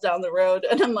 miles down the road,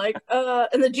 and I'm like,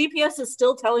 and the GPS is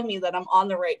still telling me that I'm on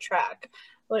the right track.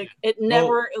 Like, it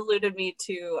never eluded me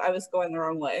to I was going the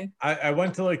wrong way. I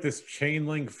went to like this chain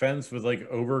link fence with like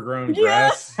overgrown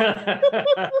grass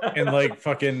and like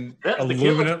fucking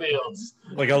aluminum,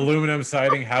 like aluminum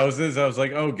siding houses. I was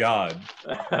like, oh god,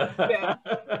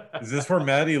 is this where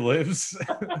Maddie lives?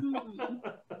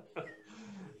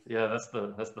 Yeah, that's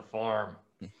the farm.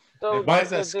 So Why is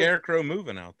that scarecrow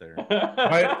moving out there?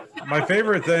 My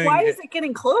favorite thing. Why is it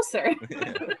getting closer?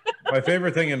 My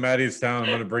favorite thing in Maddie's town, I'm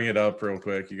going to bring it up real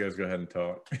quick. You guys go ahead and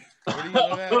talk. What do you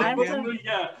know that again?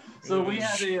 Yeah, so we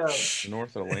had a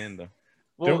North Orlando.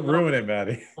 Don't ruin it,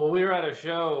 Maddie. Well, we were at a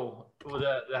show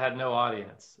that had no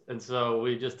audience, and so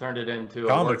we just turned it into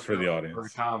comics for the audience. For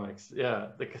comics, yeah.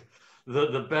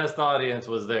 The best audience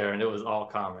was there, and it was all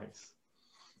comics.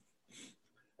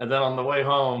 And then on the way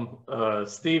home,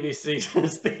 Stevie sees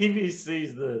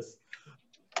this.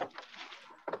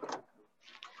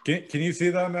 Can you see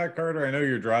that, Matt Carter? I know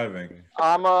you're driving.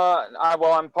 I'm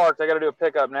parked. I got to do a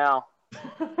pickup now.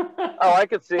 Oh, I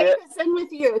could see it. Take us in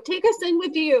with you. Take us in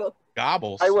with you.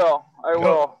 Gobbles. I will.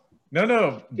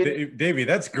 No, Davey,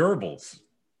 that's Goebbels.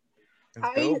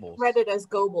 I read it as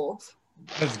Goebbels.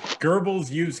 That's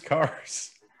Goebbels used cars.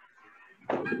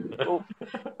 I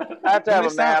have to have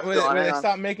a mask on. When they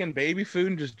stop making baby food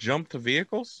and just jump to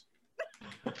vehicles?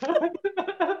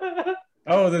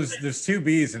 Oh, there's 2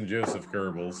 B's in Joseph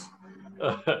Goebbels.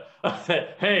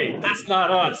 Hey, that's not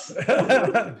us.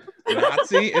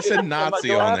 Nazi? It said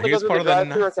Nazi on there. He was part of the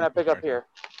Nazi. Or can I pick up here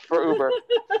for Uber?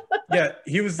 Yeah,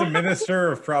 he was the minister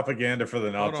of propaganda for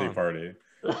the Nazi party.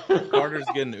 Carter's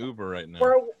getting Uber right now.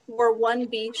 We're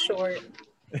 1B short.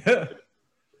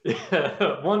 Yeah,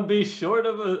 1B short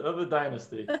of a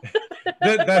dynasty.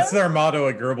 That's their motto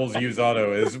at Goebbels Use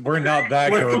Auto is we're not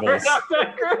that Goebbels. We're not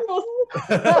that Goebbels.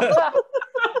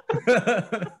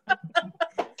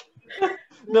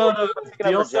 No. Do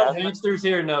you also have hamsters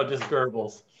here? No, just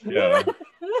Goebbels. Yeah.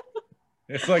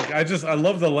 It's like I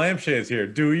love the lampshades here.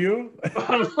 Do you?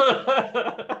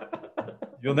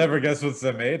 You'll never guess what's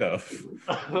they're made of.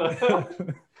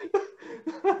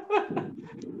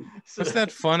 What's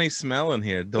that funny smell in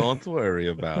here? Don't worry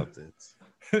about it.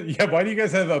 Yeah, why do you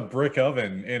guys have a brick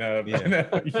oven in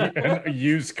a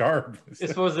used car?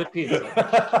 It's for the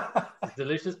pizza. It's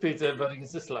delicious pizza, but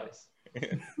it's a slice.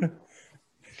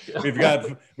 We've got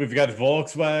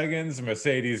Volkswagens,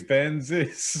 Mercedes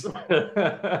Benzes.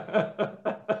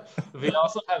 We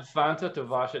also have Fanta to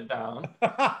wash it down.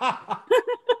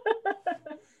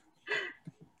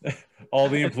 All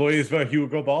the employees but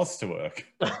Hugo Boss to work.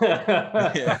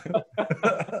 Yeah.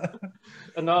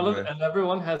 And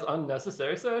everyone has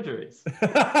unnecessary surgeries.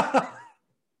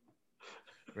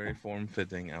 Very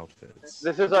form-fitting outfits.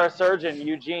 This is our surgeon,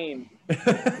 Eugene.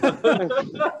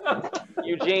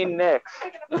 Eugene Nix.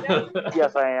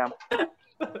 Yes, I am.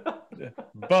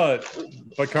 But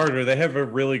Carter, they have a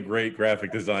really great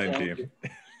graphic design team.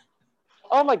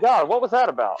 Oh my God, what was that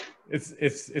about?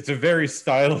 It's a very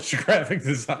stylish graphic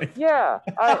design. Yeah,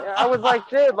 I was like,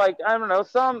 dude, like, I don't know,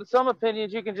 some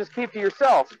opinions you can just keep to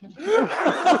yourself.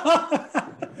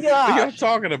 Yeah. What are you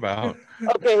talking about?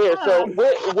 Okay, here, so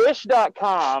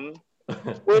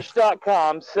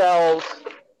Wish.com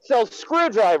sells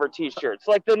Screwdriver t-shirts,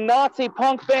 like the Nazi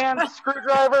punk band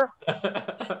Screwdriver.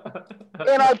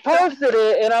 And I posted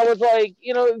it, and I was like,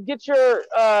 get your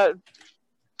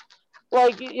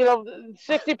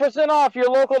 60% off your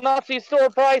local Nazi store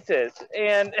prices.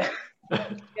 And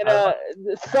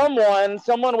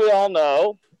someone we all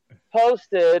know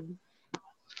posted.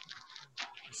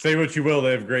 Say what you will,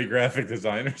 they have great graphic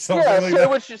design or something. Yeah,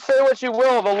 like say what you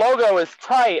will. The logo is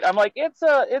tight. I'm like, it's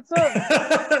a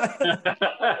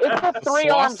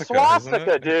 3-arm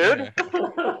swastika, dude.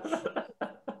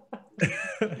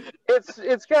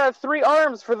 It's got 3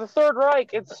 arms for the Third Reich.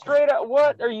 It's straight up.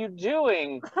 What are you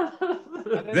doing?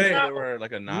 They were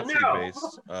like a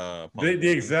Nazi-based. The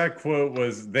exact quote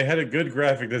was, "They had a good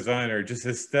graphic designer. Just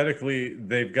aesthetically,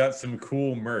 they've got some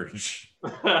cool merch."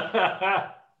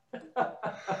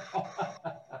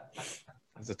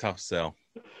 That's a tough sell.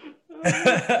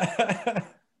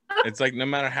 It's like no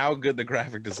matter how good the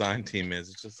graphic design team is,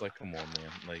 it's just like, come on,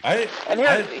 man. Like,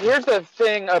 here's the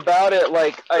thing about it.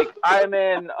 Like I'm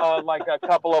in like a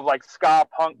couple of like ska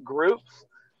punk groups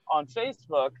on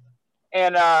Facebook,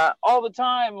 And all the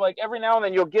time, like every now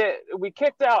and then, we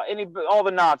kicked out all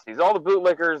the Nazis, all the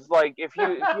bootlickers. Like if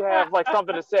you have like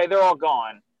something to say, they're all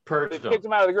gone. They kicked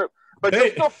them out of the group. But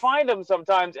you'll still find them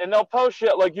sometimes, and they'll post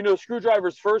shit like,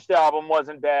 Screwdriver's first album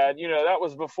wasn't bad. That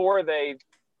was before they.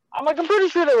 I'm pretty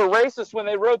sure they were racist when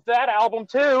they wrote that album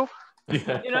too.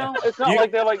 Yeah. It's not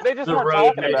like they just weren't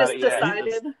talking about it yet.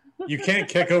 Decided. You can't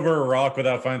kick over a rock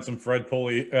without finding some Fred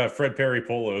Perry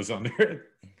polos under it.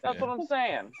 That's what I'm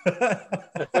saying.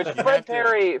 Which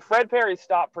Fred Perry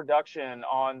stopped production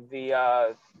on the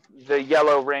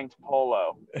yellow ringed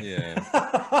polo.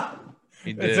 Yeah.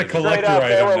 It's a collector up,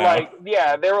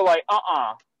 item they were like,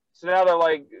 So now they're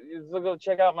like, go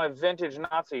check out my vintage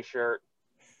Nazi shirt.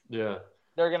 Yeah.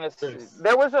 They're gonna.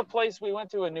 There was a place we went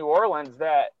to in New Orleans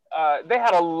that they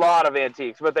had a lot of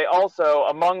antiques, but they also,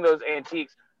 among those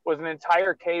antiques, was an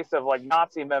entire case of like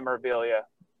Nazi memorabilia.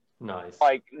 Nice.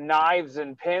 Like knives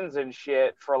and pins and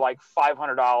shit for like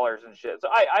 $500 and shit. So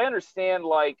I understand,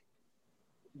 like,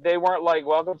 they weren't like,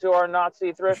 welcome to our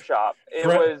Nazi thrift shop. It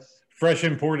was fresh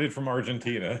imported from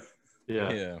Argentina.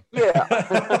 Yeah.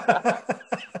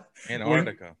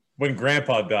 Antarctica. When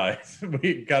Grandpa died,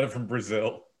 we got it from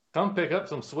Brazil. Come pick up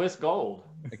some Swiss gold.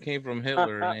 It came from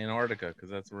Hitler in Antarctica because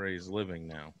that's where he's living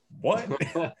now. What?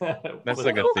 That's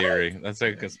like a theory. That's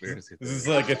like a conspiracy theory. This is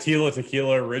like a Tila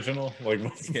Tequila original. Like,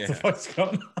 what the fuck's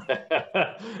going on?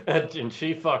 And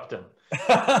she fucked him.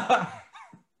 I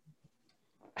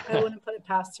wouldn't put it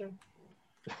past her.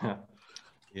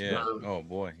 Yeah. Oh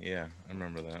boy. Yeah, I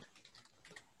remember that.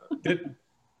 Did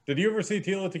you ever see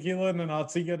Tila Tequila in a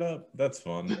Nazi get up? That's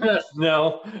fun.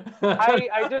 No.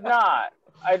 I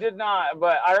did not.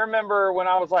 But I remember when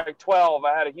I was like 12,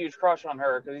 I had a huge crush on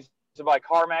her because I used to buy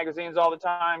car magazines all the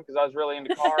time because I was really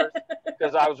into cars,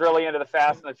 because I was really into the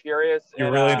Fast and the Furious.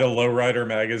 You're really into Lowrider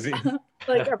magazine?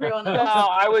 Like everyone else. No,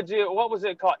 I would do, what was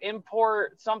it called?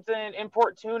 Import Tuner.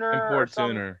 Import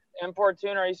Tuner. Import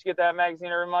Tuner. I used to get that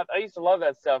magazine every month. I used to love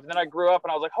that stuff. And then I grew up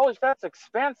and I was like, holy, that's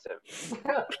expensive.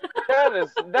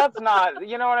 That's not,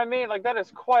 you know what I mean? Like, that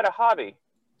is quite a hobby.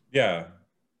 Yeah.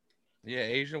 Yeah,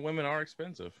 Asian women are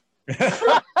expensive.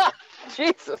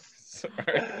 Jesus.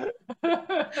 Sorry.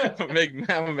 I'm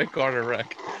gonna make Carter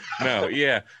wreck. No,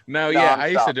 I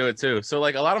used to do it too. So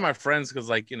like a lot of my friends, because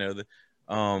like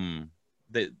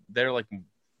they're like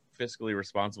fiscally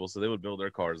responsible, so they would build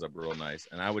their cars up real nice,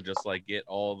 and I would just like get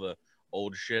all the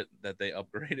old shit that they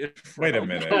upgraded from. Wait a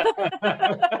minute.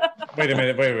 Wait.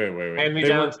 Hand me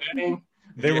down tuning.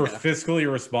 They were fiscally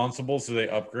responsible, so they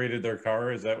upgraded their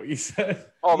car. Is that what you said?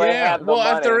 Oh, they had the money.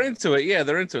 If they're into it,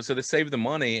 they're into it. So they save the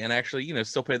money and actually,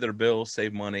 still pay their bills,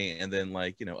 save money, and then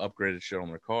like, upgraded shit on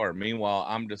their car. Meanwhile,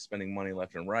 I'm just spending money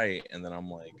left and right, and then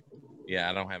I'm like, yeah,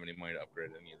 I don't have any money to upgrade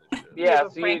any of this shit. Yeah,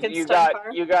 so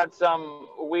you got some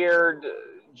weird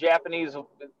Japanese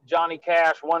Johnny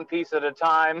Cash, one piece at a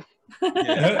time.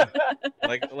 Yeah.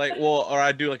 or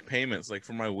I do like payments, like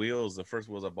for my wheels. The first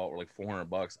wheels I bought were like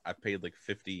 $400. I paid like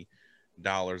 $50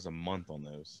 a month on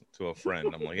those to a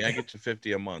friend. I'm like, yeah, I get you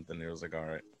 $50 a month, and he was like, all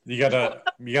right. You got a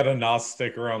NOS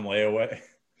sticker on layaway.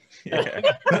 Yeah.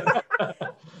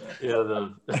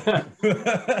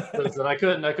 Listen, I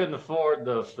couldn't afford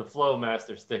the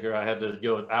Flowmaster sticker. I had to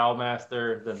go with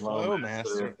Owlmaster, then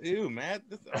Flowmaster. Ew, man!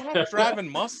 I'm not driving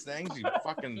Mustangs. You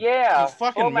fucking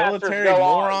military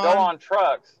moron. Go on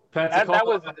trucks. That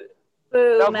was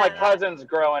my cousins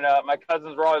growing up. My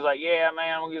cousins were always like, "Yeah,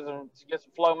 man, we'll get some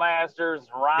Flowmasters,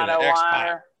 Rhino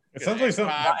liner." It sounds like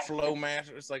something.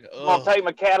 Flowmaster. It's like, I'll take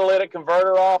my catalytic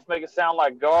converter off, make it sound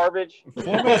like garbage.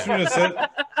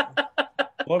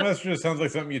 Flowmaster just sounds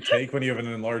like something you take when you have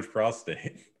an enlarged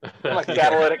prostate. My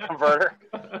catalytic converter.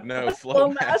 No,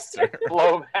 Flowmaster.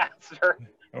 Flowmaster.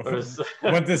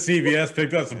 Went to CVS,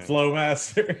 picked up some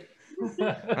Flowmaster.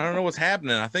 I don't know what's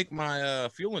happening. I think my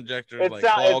fuel injector is like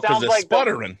clogged because it's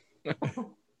sputtering.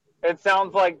 It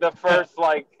sounds like the first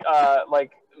like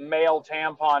male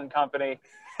tampon company.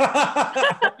 I'm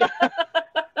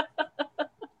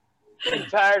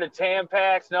tired of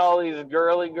Tampax and all these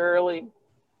girly.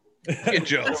 Get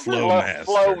your Flowmaster.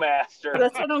 Flowmaster.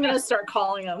 That's what I'm gonna start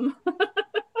calling them.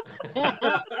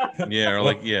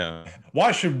 Yeah.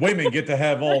 Why should women get to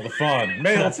have all the fun?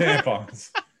 Male tampons.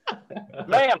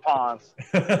 Tampons.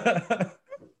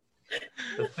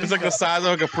 It's like the size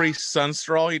of a Capri Sun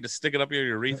straw. You just stick it up your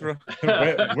urethra.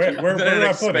 Where it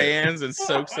expands and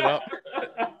soaks it up.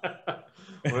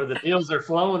 Where the deals are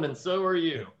flowing, and so are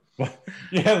you.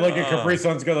 Yeah, like a Capri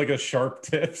Sun's got like a sharp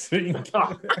tip, so you can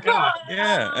God.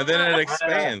 Yeah, and then it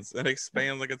expands. It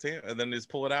expands like a tampon, and then you just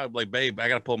pull it out. Like, babe, I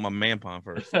gotta pull my mampon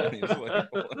first.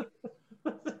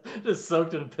 Just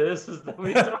soaked in piss. Is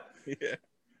the yeah.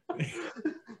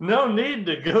 No need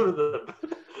to go to the.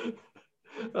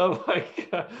 Oh my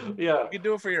god! Yeah, You can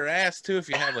do it for your ass too if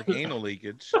you have like anal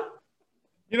leakage.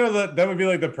 You know, that would be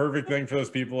like the perfect thing for those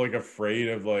people like afraid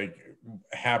of like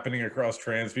happening across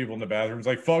trans people in the bathrooms.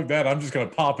 Like, fuck that, I'm just gonna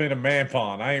pop in a man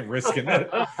pond. I ain't risking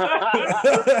it.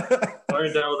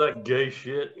 learn down with that gay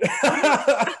shit.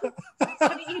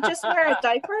 Wouldn't you just wear a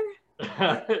diaper?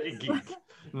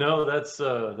 No, that's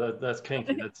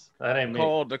kinky. That ain't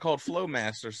me. They're called flow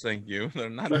masters. Thank you. They're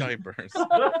not diapers.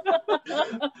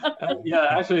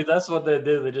 Yeah, actually, that's what they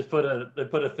do. They just put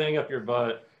a thing up your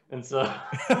butt, and so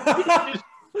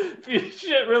if you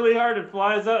shit really hard, it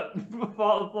flies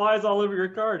all over your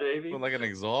car, Davey. With like an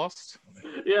exhaust.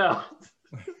 Yeah.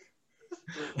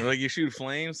 They're like, you shoot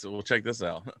flames. So we'll check this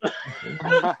out.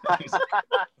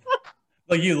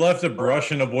 Like you left a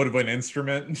brush in a woodwind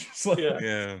instrument. Just like,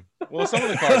 Yeah. Well, some of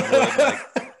the cars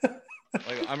would.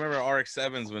 Like I remember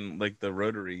RX-7s when like the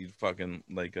rotary fucking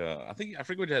like I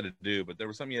forget what you had to do, but there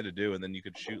was something you had to do, and then you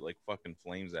could shoot like fucking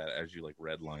flames at it as you like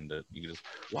redlined it. You could just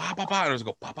wah pop pop, and it was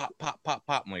go pop pop pop pop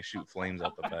pop, and like shoot flames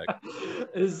out the back.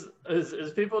 Is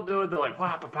people doing the like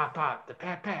wah pop pop pop the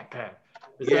pat pat pat?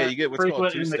 Yeah, you get what's called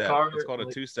a two-step. It's called like,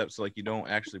 a two-step, so like you don't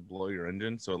actually blow your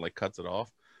engine, so it like cuts it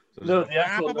off. So no, the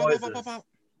actual noises.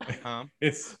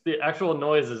 it's the actual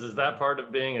noises. Is that part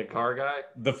of being a car guy?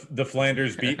 the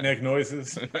Flanders beatnik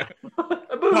noises.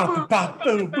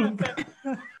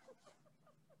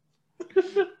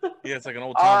 Yeah, it's like an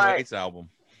old All Tom right. Waits album.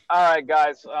 All right,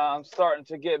 guys, I'm starting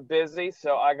to get busy,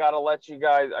 so I gotta let you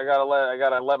guys. I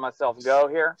gotta let myself go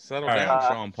here. Settle All down, right.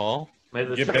 Sean Paul. May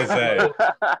the Get tips busy.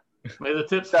 May the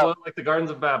tips flow like the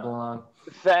gardens of Babylon.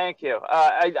 Thank you.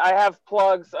 I have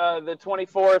plugs. The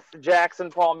 24th, Jackson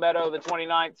Palmetto. The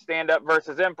 29th, stand up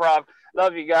versus improv.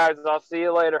 Love you guys. I'll see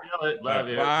you later. Love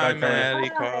you. Bye, Bye, Maddie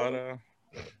Carter.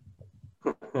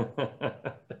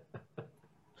 Carter.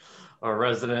 Our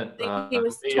resident. I think he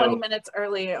was Theo, 20 minutes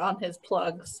early on his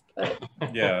plugs. But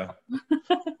Yeah.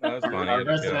 That was funny.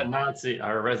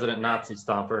 our resident Nazi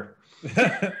stomper.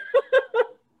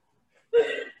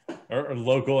 Our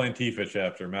local Antifa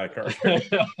chapter, Matt Carter.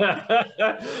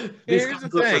 Here's the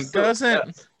thing,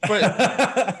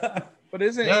 but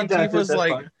isn't Yeah, Antifa's that's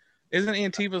like fine. isn't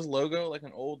Antifa's logo like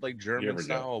an old like Here German we go.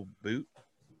 style boot?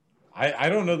 I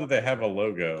don't know that they have a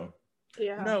logo.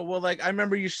 yeah. No, well, like I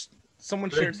remember someone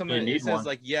They- shared something they that need it says one.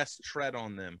 like yes, tread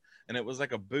on them, and it was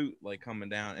like a boot like coming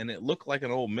down, and it looked like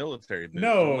an old military boot.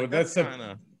 No, I'm like, that's kind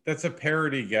of. That's a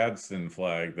parody Gadsden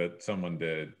flag that someone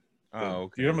did. Oh,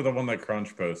 okay. You remember the one that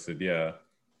Crunch posted? Yeah.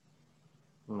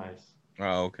 Nice.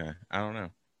 Oh, okay. I don't know.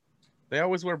 They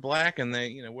always wear black and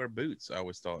they, wear boots. I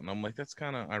always thought, and I'm like, that's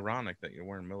kind of ironic that you're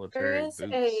wearing military There is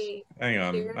boots. a. Hang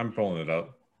on, Here. I'm pulling it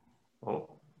up. Oh.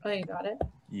 Oh, you got it.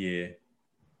 Yeah.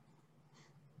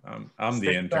 I'm the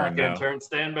Stand intern back, now. Intern,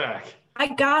 stand back. I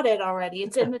got it already.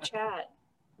 It's in the chat.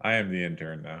 I am the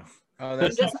intern now. Oh,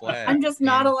 that's just- the flag. I'm just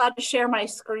not Yeah. allowed to share my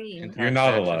screen. Anti-fascist You're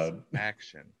not allowed.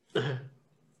 Action.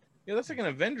 Yeah, that's like an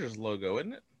Avengers logo,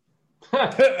 isn't it?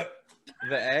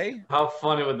 The A? How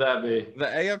funny would that be? The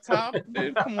A up top?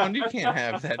 Dude, come on. You can't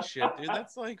have that shit, dude.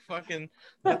 That's like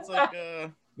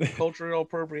cultural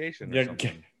appropriation or Yeah,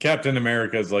 something. Captain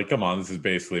America's like, come on, this is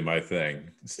basically my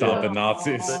thing. Stomping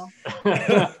Nazis.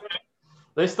 Aw.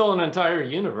 They stole an entire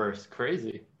universe.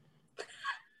 Crazy.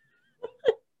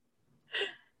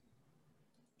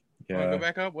 Wanna Yeah. go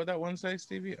back up? What that one say,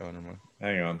 Stevie? Oh, no.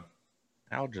 Hang on.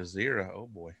 Al Jazeera. Oh,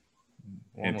 boy.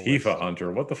 We're on a Antifa list.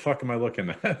 Hunter. What the fuck am I looking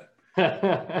at? What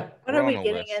We're are we on a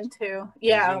getting list. into?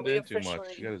 Yeah, zoomed we in too much.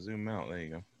 officially. You got to zoom out. There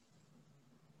you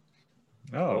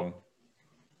go. Oh.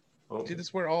 Oh. See,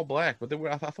 this wear all black, but they were.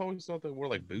 I thought we thought they wore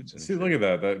like boots. And See, shit. look at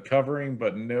that covering,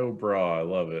 but no bra. I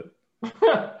love it.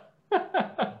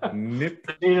 Nip.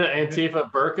 Need an Antifa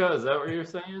burqa? Is that what you're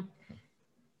saying?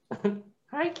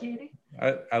 Hi, Katie.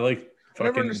 I like I never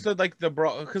fucking. understood like the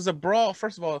bra, because the bra.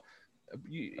 First of all, if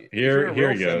Here you're a he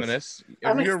real goes. feminist, if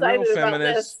I'm you're a real excited about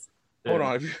feminist, this. hold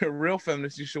on. If you're a real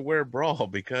feminist, you should wear a bra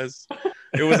because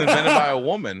it was invented by a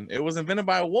woman. It was invented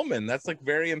by a woman. That's like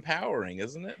very empowering,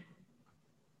 isn't it?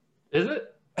 Is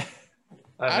it?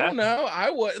 I don't know. I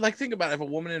would like think about it. If a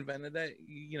woman invented that,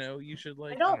 you should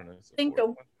like. I don't know. think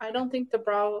support it. I don't think the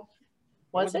bra It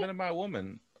was it. invented by a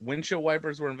woman. Windshield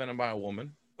wipers were invented by a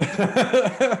woman.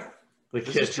 The This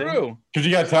is kitchen? true. Because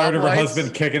you got tired of her Stoplights.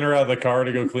 husband kicking her out of the car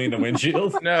to go clean the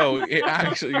windshield. No,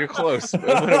 actually, you're close. But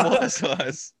what it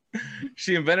was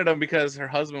she invented them because her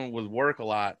husband would work a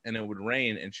lot and it would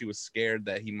rain, and she was scared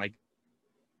that he might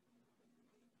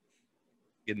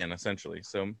get in, essentially.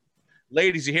 So,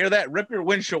 ladies, you hear that? Rip your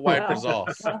windshield wipers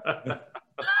off.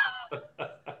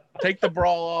 Take the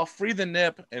bra off, free the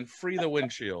nip, and free the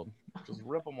windshield. Just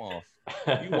rip them off.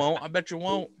 You won't. I bet you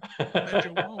won't. I bet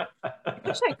you won't. I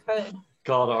wish I could.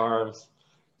 Call to arms.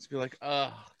 Just be like,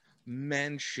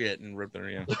 men shit and rip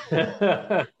their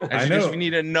I As know. if you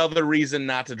need another reason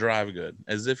not to drive good.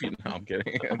 As if you. No, I'm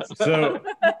kidding.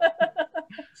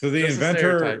 So the That's a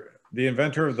stereotype.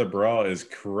 inventor of the bra is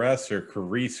Caress or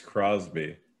Carice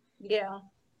Crosby. Yeah.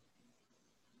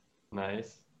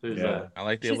 Nice. Who's Yeah. I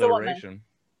like the She's a woman. alliteration.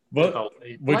 But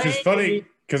that? which is funny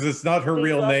because it's not her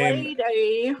real name.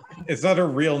 Lady. It's not her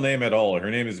real name at all.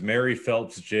 Her name is Mary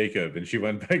Phelps Jacob, and she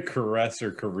went by Caress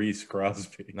or Carice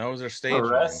Crosby. That was her stage name.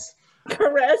 Caress.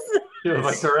 Caress. You have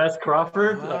like Caress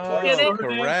Crawford. Oh, Get it?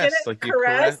 caress. Get it? Like you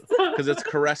Caress. because it's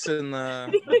caressing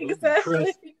the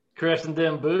Exactly. Caressing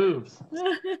them boobs.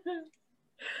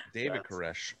 David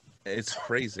Koresh. It's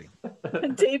crazy.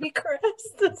 Davy Caress.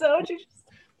 Is that what you just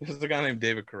This is a guy named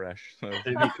David Koresh. So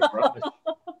David Koresh.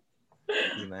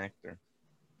 he's an actor.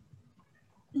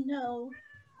 No.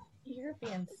 You're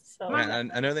being so I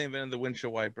know they invented the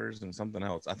windshield wipers and something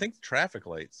else. I think traffic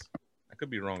lights. I could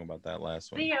be wrong about that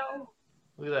last one. Leo.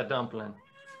 Look at that dumpling.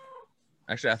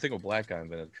 Actually, I think a black guy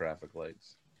invented traffic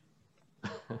lights.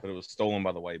 But it was stolen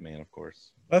by the white man, of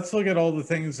course. Let's look at all the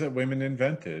things that women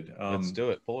invented. Let's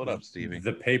do it. Pull it up, Stevie.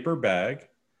 The paper bag.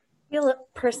 I feel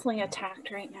personally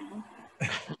attacked right now.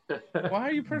 Why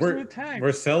are you personally attacked?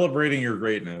 We're celebrating your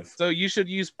greatness. So you should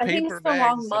use I think paper it's the bags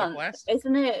wrong instead of month.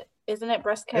 plastic. Isn't it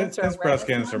breast cancer? It's breast awareness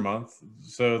cancer month? month,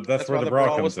 so that's where why the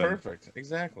bra was comes in. perfect.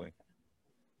 Exactly.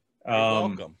 You're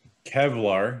Um, welcome.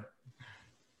 Kevlar,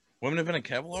 Women invented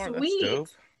Kevlar? Sweet.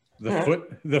 That's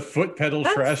dope. the foot pedal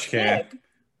That's trash can. sick.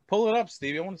 Pull it up,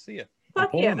 Stevie. I want to see it. I'm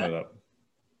Fuck pulling yeah. it up.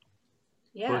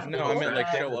 Yeah. No, I meant like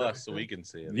show us so we can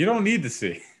see it. You don't need to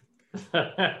see.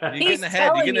 You're He's getting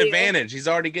ahead. You telling get an you. advantage. He's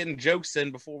already getting jokes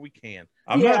in before we can.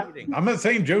 Yeah. I'm not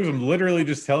saying jokes. I'm literally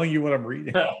just telling you what I'm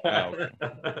reading.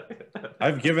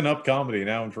 I've given up comedy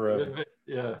now and forever.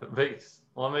 Yeah, it makes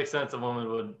sense a woman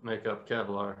would make up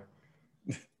Kevlar.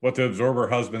 What, to absorb her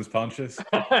husband's punches?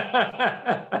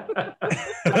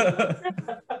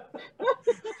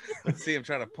 Let's see him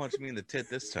trying to punch me in the tit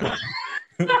this time.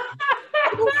 Still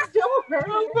hurt.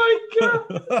 Oh my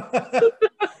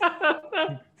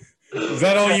Is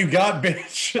that all you got,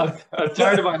 bitch? god! I'm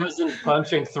tired of my husband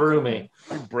punching through me.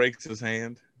 He breaks his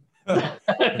hand.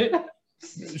 She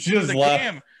He's just like, laughed.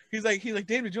 damn. He's like, David,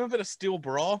 did you invent a steel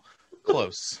bra?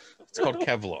 Close. It's called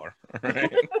Kevlar. All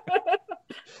right.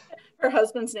 Her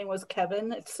husband's name was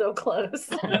Kevin. It's so close.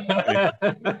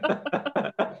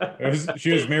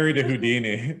 She was married to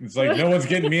Houdini. It's like, no one's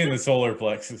getting me in the solar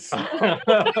plexus. No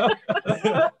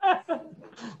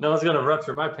one's gonna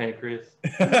rupture my pancreas.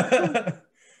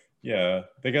 Yeah,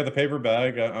 they got the paper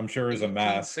bag. I'm sure is a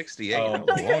mask. 68. Um, That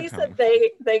was a long You time. said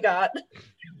they got.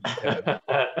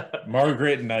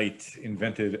 Margaret Knight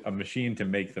invented a machine to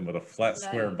make them with a flat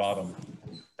square Nice. bottom.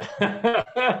 I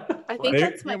think They-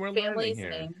 that's my Yeah, we're learning family's here.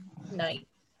 name. Night.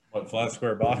 What, flat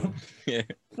square bottom? Yeah.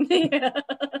 Yeah.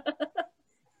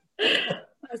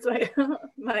 That's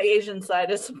my Asian side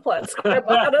is flat square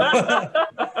bottom.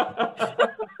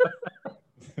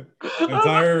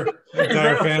 Entire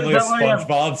family of Is that why you have-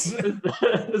 SpongeBob's.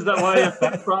 Is that why you have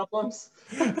back problems?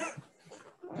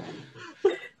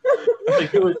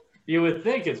 Like you would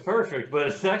think it's perfect, but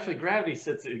it's actually gravity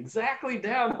sits exactly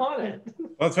down on it.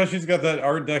 That's why she's got that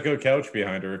Art Deco couch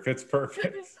behind her. It fits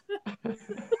perfect.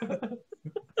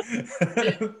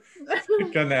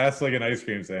 Got an ass like an ice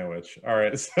cream sandwich. All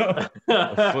right, so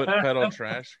A foot pedal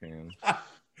trash can.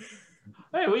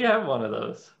 Hey, we have one of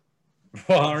those.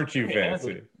 well, aren't you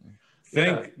fancy?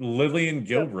 Thank Lillian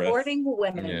Gilbreth. Supporting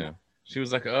women. Yeah. She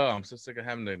was like, oh, I'm so sick of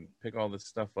having to pick all this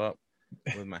stuff up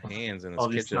with my hands in this All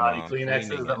these kitchen. snotty while I'm Kleenexes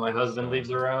cleaning that it." my husband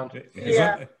leaves around.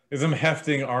 Yeah. As I'm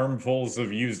hefting armfuls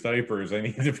of used diapers, I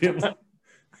need to be able.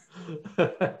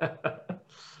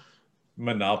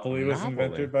 Monopoly was Monopoly.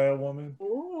 invented by a woman,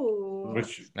 Ooh.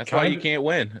 which That's why you can't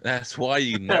win. That's why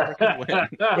you never can win.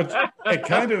 But it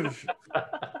kind of,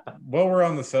 while we're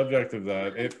on the subject of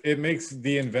that, it makes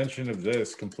the invention of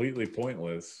this completely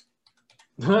pointless.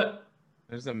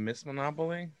 There's a Miss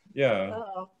Monopoly Yeah.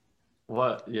 Oh,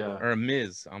 What? Yeah. or a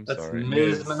Ms. I'm That's sorry.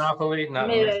 Ms. Monopoly, not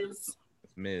Ms. Miz. It's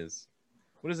Ms.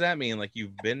 What does that mean? Like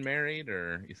you've been married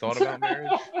or you thought about marriage?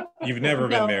 You've never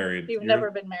No, been married. You've You're- never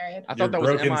been married. I You're thought that was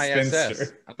broken MISS.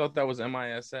 spinster. I thought that was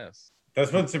MISS.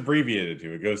 That's what it's abbreviated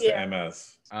to. It goes Yeah. to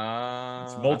MS. It's I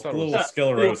thought it multiple was-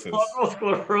 sclerosis. Multiple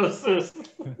sclerosis.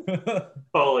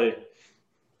 Holy.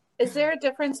 Is there a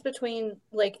difference between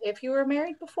like if you were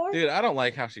married before? Dude, I don't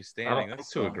like how she's I standing. don't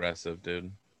That's think too so. aggressive,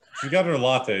 dude. She got her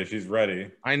latte. She's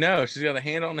ready. I know. She's got a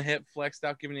hand on the hip, flexed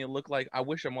out, giving you a look like, I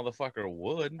wish a motherfucker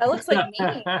would. That looks like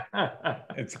me.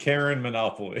 It's Karen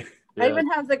Monopoly. I even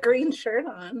have the green shirt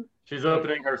on. She's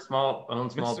opening her small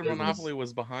Mr. business. Monopoly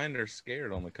was behind her,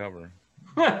 scared on the cover.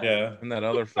 Yeah. In that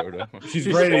other photo. She's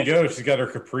ready to go. She's got her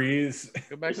capris.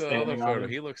 Go back to the other photo.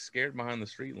 He looks scared behind the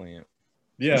street lamp.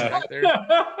 Yeah. Right there. He's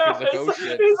like, oh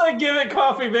shit. He's like, give it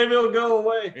coffee, maybe it'll go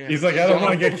away. Yeah. He's like, I don't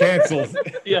want to get canceled.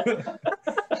 Yeah.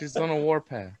 She's on a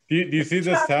warpath. Do you see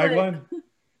this Chocolate. tagline?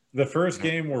 The first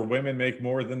game where women make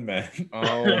more than men.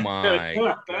 Oh my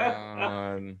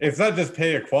god. It's not just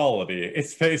pay equality,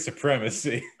 it's pay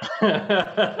supremacy. She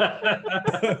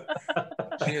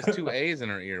has 2 A's in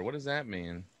her ear. What does that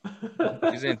mean?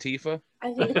 She's Antifa?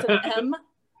 I think it's an M.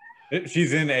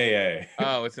 She's in AA.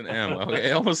 Oh, it's an M. Okay.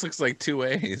 It almost looks like 2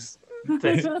 A's.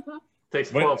 Takes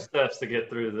 12 steps to get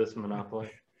through this Monopoly.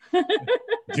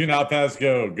 Do not pass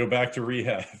go. Go back to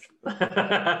rehab.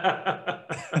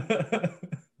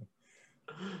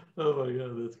 Oh my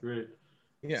god, that's great.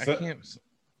 Yeah, So- I can't.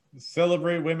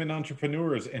 Celebrate women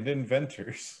entrepreneurs and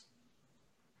inventors.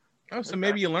 Oh, so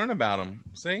maybe you learn about them.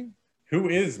 See? Who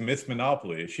is Miss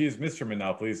Monopoly? She is Mr.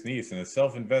 Monopoly's niece and a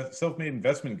self-made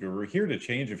investment guru here to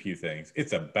change a few things.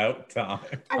 It's about time.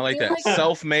 I like feel that.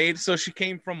 Self-made. So she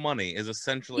came from money is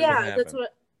essentially what Yeah, happened. that's what.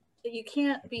 You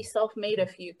can't be self-made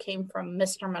if you came from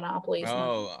Mr. Monopoly's.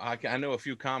 Oh, I know a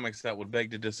few comics that would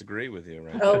beg to disagree with you,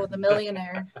 right? Oh, the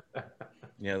millionaire.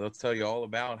 Yeah, they'll tell you all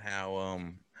about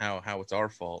how it's our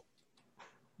fault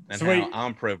and So how wait,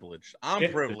 I'm privileged.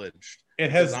 I'm privileged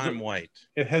It has because I'm white.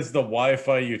 It has the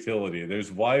Wi-Fi utility. There's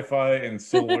Wi-Fi and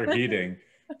solar heating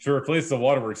to replace the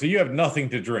waterworks. So you have nothing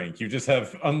to drink. You just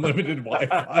have unlimited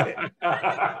Wi-Fi.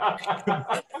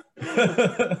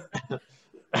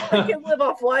 I can live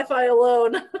off Wi-Fi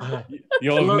alone.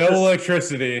 You'll have no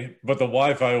electricity, but the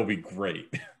Wi-Fi will be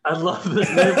great. I love this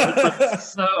neighborhood.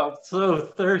 I'm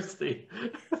so thirsty.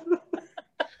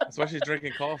 That's why she's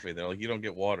drinking coffee. They're like, you don't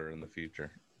get water in the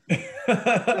future.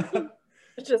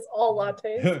 It's just all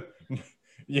lattes.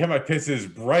 Yeah, my piss is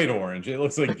bright orange. It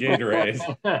looks like Gatorade.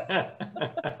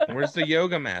 Where's the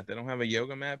yoga mat? They don't have a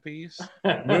yoga mat piece?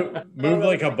 Move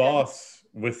like a boss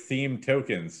with themed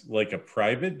tokens, like a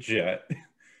private jet,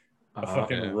 a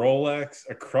fucking Yeah. Rolex,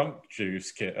 a crunk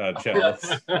juice chalice,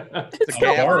 It's a a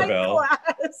gablet. barbell,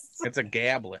 Class. It's a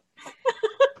gablet.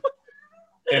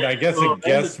 and I guess Well, a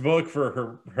guest book for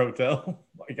her hotel.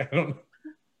 Like, I don't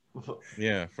know.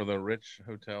 Yeah, for the rich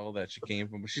hotel that she came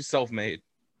from. But she's self-made.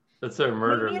 That's her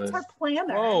murder Maybe it's list. her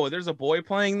planner. Oh, there's a boy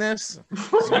playing this?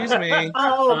 Excuse me.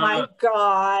 Oh my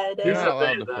god. You're He's not a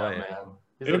allowed big to man, play it. man.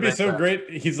 He's It would a be big so man. great.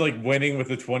 He's like winning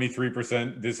with a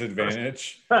 23%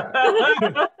 disadvantage.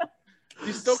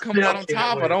 He's still coming out on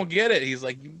top. I don't get it. He's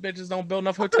like, you bitches don't build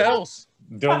enough hotels.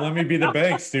 Don't let me be the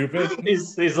bank, stupid.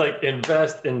 He's like,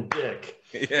 invest in dick.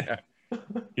 Yeah.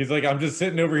 He's like, I'm just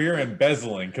sitting over here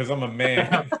embezzling because I'm a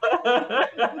man.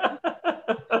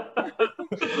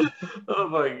 Oh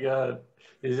my god.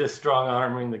 He's just strong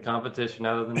arming the competition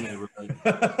out of the neighborhood.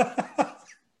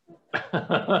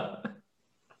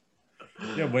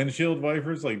 Yeah, windshield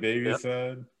wipers, like Davey Yep.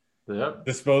 said. Yep.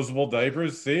 Disposable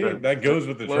diapers. See, Right. that goes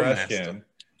with the trash Flowmaster. can.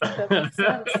 That makes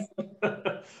sense.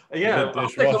 Yeah, The I'll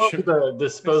take a look dishwasher. at the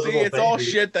disposable See, it's all baby.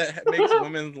 shit that makes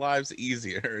women's lives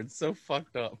easier. It's so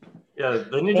fucked up. Yeah,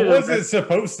 they need What you was to it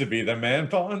supposed to be? The man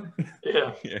pawn?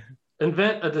 yeah. Yeah.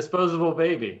 Invent a disposable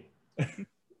baby. I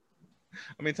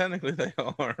mean, technically they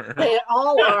are. They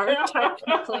all are,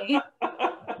 technically.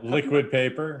 Liquid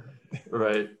paper.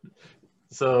 Right.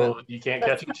 So you can't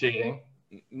catch him cheating.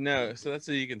 No, so that's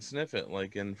so you can sniff it,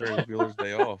 like in Ferris Bueller's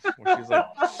Day Off, where she's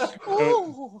like,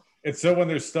 Ooh. It's so when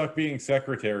they're stuck being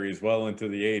secretaries well into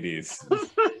the 80s.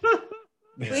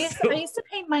 I used to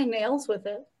paint my nails with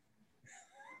it.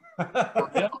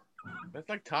 that's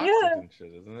like toxic Yeah. and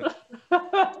shit, isn't it?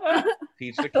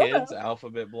 Teach the kids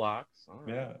alphabet blocks. All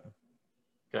right. Yeah.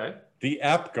 Okay. The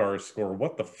APGAR score.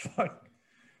 What the fuck?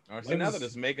 All right, so now Life they're is-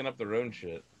 just making up their own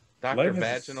shit. Dr. Life is-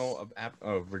 Vaginal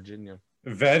of Virginia.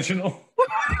 Vaginal?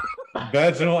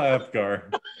 Vaginal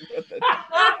APGAR.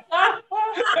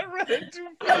 I read it too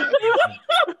fast.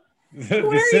 The,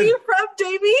 Where are you from,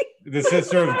 Davey? the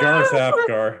sister of Garth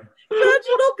APGAR.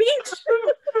 Vaginal Beach.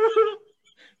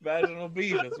 Vaginal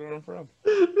beef, that's where I'm from.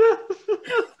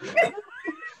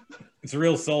 It's a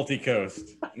real salty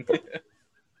coast.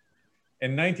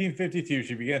 In 1952,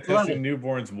 she began testing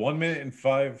newborns 1 minute and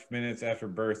 5 minutes after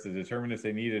birth to determine if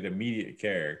they needed immediate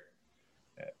care.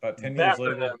 About 10 years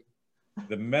later,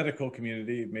 the medical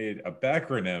community made a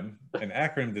backronym, an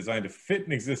acronym designed to fit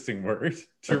an existing word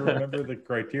to remember the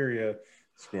criteria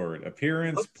scored: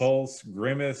 appearance, pulse,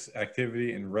 grimace,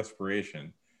 activity, and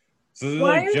respiration. So they're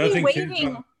Why like are judging they kids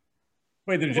waiting? on,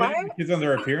 wait, they're judging kids on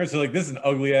their appearance. They're like, this is an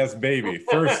ugly ass baby.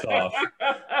 First off.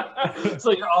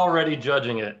 So you're already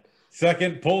judging it.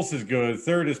 Second, pulse is good.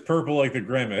 Third is purple like the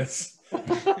grimace. Dude,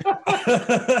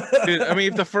 I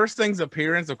mean, if the first thing's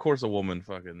appearance, of course a woman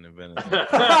fucking invented it.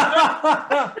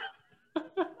 How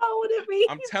would it be?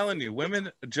 I'm telling you,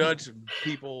 women judge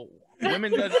people.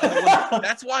 Women judge other women.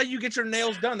 That's why you get your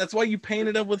nails done. That's why you paint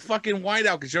it up with fucking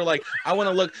whiteout, because you're like, I want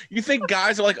to look. You think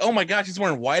guys are like, oh my god, she's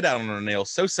wearing whiteout on her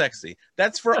nails, so sexy.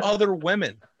 That's for other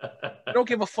women. I don't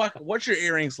give a fuck what your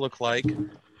earrings look like.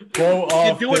 Go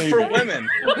off, You do it for baby. women.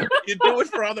 You do it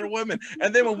for other women.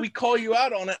 And then when we call you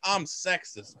out on it, I'm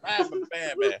sexist. I'm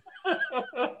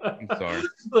sorry.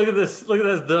 Look at this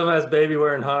dumbass baby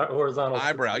wearing horizontal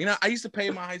Eyebrow. You know, I used to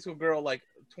pay my high school girl like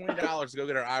 $20 to go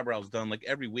get her eyebrows done like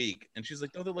every week, and she's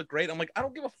like, "Oh, they look great." I'm like, "I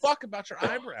don't give a fuck about your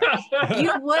eyebrows."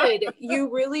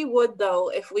 You really would though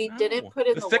if we didn't put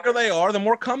in The thicker work. they are, the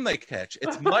more cum they catch.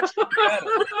 It's much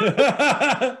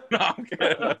better. No, I'm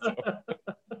kidding.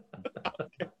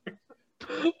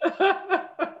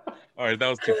 All right, that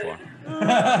was too far.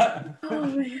 Oh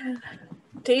man,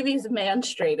 Davey's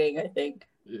man-straining, I think.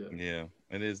 Yeah,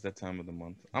 it is that time of the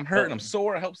month. I'm hurting. I'm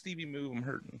sore. I help Stevie move. I'm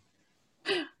hurting.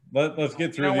 Let's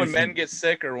get through You know, when these. men get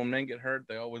sick or when men get hurt,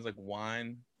 they always like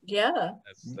whine. Yeah.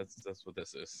 That's what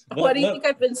this is. Why do you think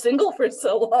I've been single for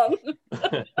so long?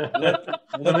 The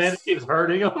man keeps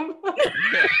hurting him.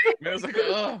 Yeah. Man was like,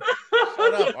 oh,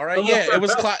 shut up. All right. Yeah, it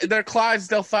was they're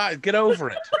Clydesdale thighs. Get over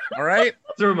it. All right.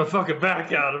 Threw my fucking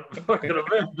back out of fucking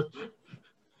Amanda.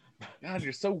 God,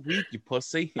 you're so weak, you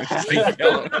pussy. You're just like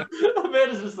yelling.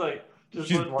 Amanda's just like,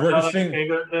 She's bursting.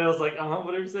 Fingernails like,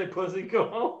 whatever you say, pussy, go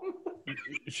home.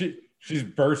 She's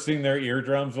bursting their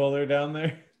eardrums while they're down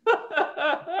there.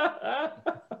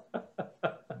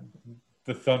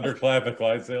 The thunderclap of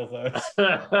Clydesdale thighs.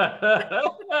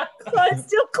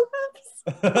 Clydesdale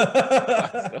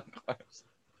claps.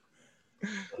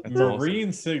 Marine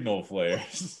awesome. Signal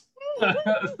flares.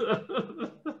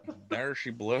 There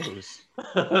she blows.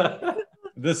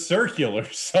 The circular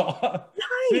saw.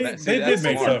 Nice. They did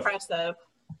make stuff. Impressive.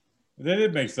 They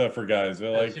did make stuff for guys.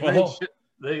 They're like, well,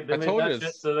 they made told that you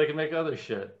shit so they can make other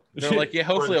shit. They're like, yeah,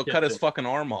 hopefully he'll cut his fucking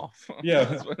arm off.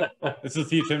 Yeah, this will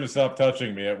teach him to stop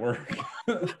touching me at work.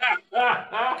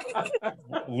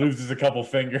 Loses a couple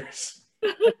fingers.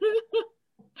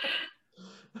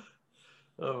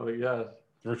 Oh my god.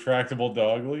 Retractable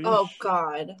dog leash. Oh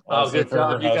god. Oh, good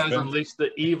job. You guys unleashed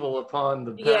the evil upon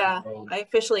the yeah world. I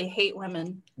officially hate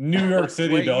women. New York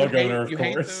City dog owner, of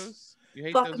course. You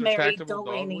hate Fuck those Mary retractable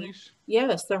Delaney. dog leash?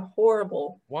 Yes, they're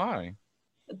horrible. Why?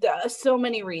 So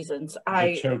many reasons.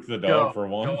 I choked the dog for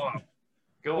one.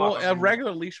 Go on. A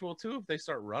regular leash will too if they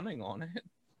start running on it.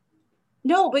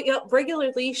 No, but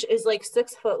regular leash is like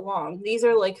 6 foot long. These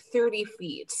are like 30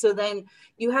 feet. So then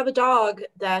you have a dog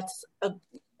that's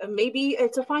maybe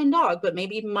it's a fine dog, but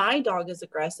maybe my dog is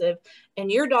aggressive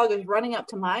and your dog is running up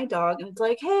to my dog and it's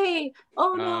like, hey,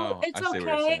 oh no, it's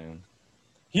okay.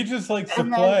 He just likes to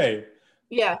play.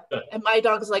 Yeah, and my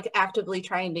dog's like actively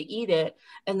trying to eat it,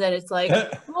 and then it's like,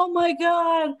 oh my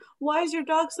god, why is your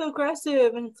dog so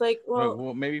aggressive? And it's like,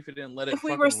 well, maybe if you didn't let it if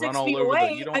we were 6 feet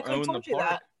away, you don't I could have told you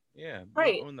that. Yeah,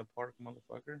 right. You own the park,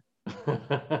 motherfucker.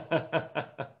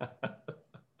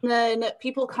 And then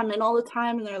people come in all the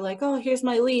time, and they're like, oh, here's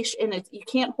my leash, and you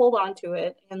can't hold on to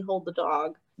it and hold the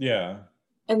dog. Yeah.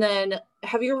 And then,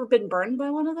 have you ever been burned by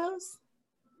one of those?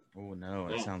 Oh no,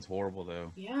 it sounds horrible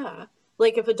though. Yeah.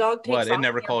 Like if a dog takes it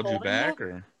never called you back it,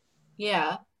 or?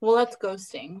 Yeah. Well, that's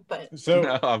ghosting, but so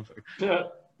no,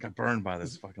 got burned by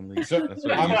this fucking leash. So, that's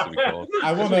what it used to be called.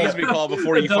 I want to be called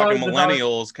before you fucking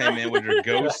millennials came in with your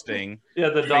ghosting. Yeah,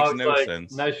 the dog's no like,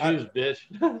 sense. nice shoes, bitch.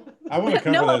 I want to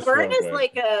cover no, this. a burn real is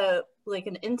quick. like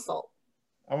an insult.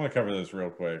 I want to cover this real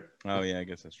quick. Oh yeah, I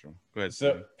guess that's true. Go ahead.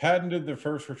 So, patented the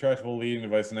first retractable leading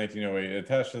device in 1908,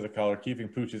 attached to the collar, keeping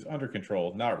pooches under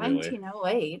control. Not really.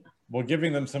 1908. While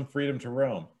giving them some freedom to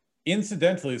roam.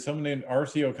 Incidentally, someone named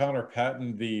R.C. O'Connor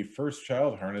patented the first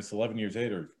child harness 11 years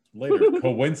later.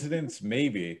 Coincidence?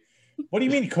 Maybe. What do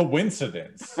you mean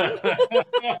coincidence?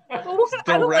 It's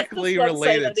directly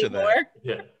related to that.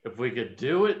 Yeah, if we could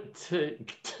do it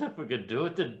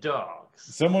to dogs.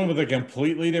 Someone with a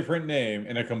completely different name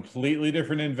and a completely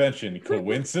different invention.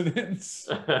 Coincidence?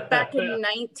 Back in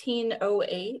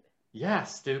 1908? Yeah,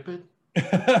 stupid.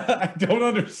 I don't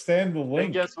understand the link.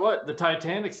 And guess what? The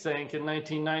Titanic sank in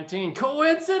 1919.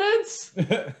 Coincidence?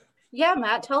 Yeah,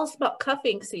 Matt, tell us about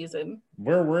cuffing season.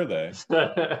 Where were they? It's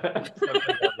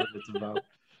about.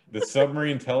 The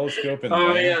submarine telescope and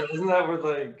yeah, isn't that where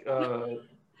like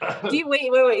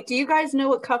Wait. Do you guys know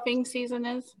what cuffing season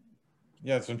is?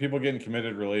 Yeah, it's when people get in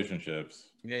committed relationships.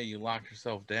 Yeah, you lock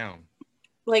yourself down.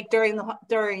 Like during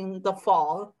the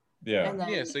fall. Yeah. And then,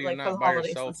 Yeah, so you're like, for not the by holidays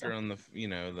yourself and stuff. during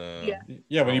the, the. Yeah.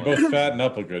 Yeah, when you both holidays. fatten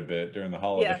up a good bit during the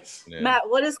holidays. Yeah. Matt,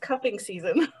 what is cuffing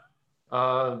season?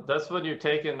 That's when you're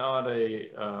taken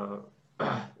on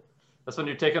that's when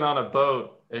you're taken on a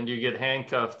boat and you get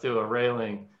handcuffed to a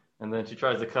railing, and then she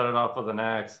tries to cut it off with an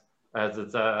axe as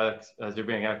you're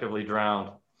being actively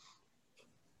drowned.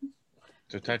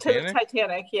 To To the Titanic? Yeah.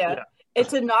 Titanic, yeah.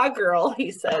 It's inaugural,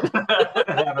 he said. It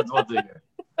happens once a year.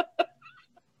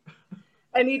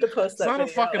 I need to post It's that. not a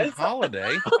video. fucking It's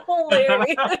holiday.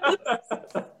 hilarious.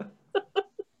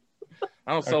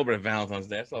 I don't celebrate Valentine's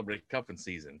Day. I celebrate cuffing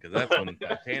season because that's when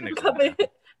Titanic.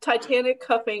 Titanic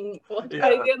cuffing. Yeah,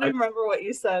 I can't remember what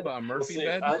you said. About a Murphy See,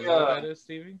 bed? I, You know what that is,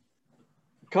 Stevie?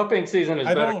 Cupping season is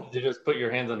I better don't- because you just put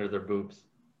your hands under their boobs.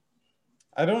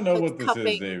 I don't know It's what this cupping.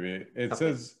 is, Davey. It Cupping.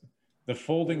 says the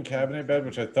folding cabinet bed,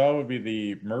 which I thought would be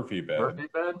the Murphy bed. Murphy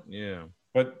bed? Yeah.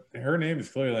 But her name is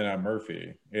clearly not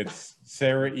Murphy. It's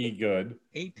Sarah E. Good.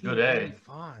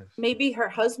 1885. Maybe her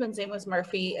husband's name was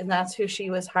Murphy, and that's who she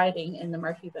was hiding in the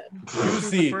Murphy bed. She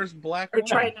was the See- first black Or woman.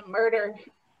 trying to murder.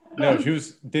 No, she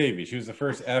was Davey. She was the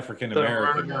first African The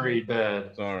American murdery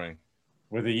bed. Sorry.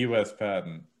 with a U.S.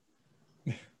 patent.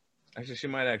 Actually, she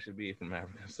might actually be from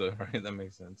Africa, so right, that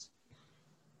makes sense.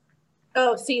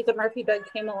 Oh, see, the Murphy bed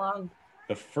came along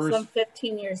The some first,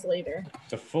 15 years later.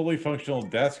 the fully functional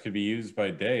desk could be used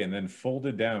by day and then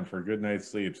folded down for a good night's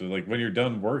sleep. So, like when you're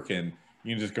done working,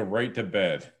 you can just go right to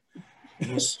bed.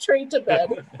 Straight to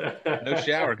bed. No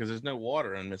shower because there's no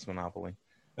water in Miss Monopoly.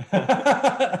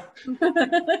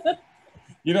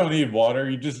 You don't need water.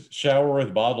 You just shower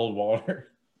with bottled water.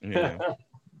 Yeah.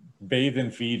 Bathe in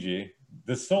Fiji.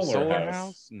 The solar,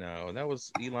 house. No, that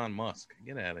was Elon Musk.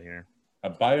 Get out of here. A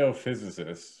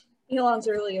biophysicist. Elon's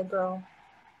really a girl.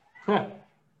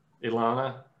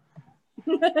 Ilana.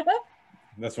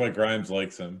 That's why Grimes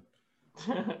likes him.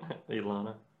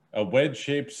 Ilana. A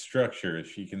wedge-shaped structure.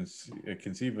 She can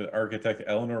conceive of architect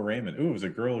Eleanor Raymond. Ooh, it was a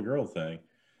girl thing.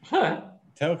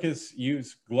 Telchus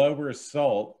used Glauber's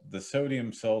salt, the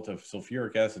sodium salt of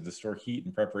sulfuric acid, to store heat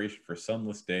in preparation for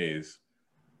sunless days.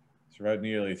 Survived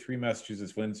nearly 3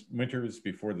 Massachusetts winters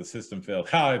before the system failed.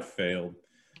 Ha! It failed.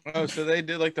 Oh, so they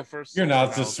did like the first. You're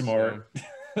not so house, smart.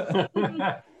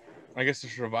 I guess to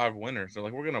survive winter. So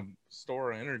like we're gonna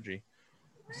store our energy.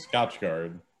 Scotch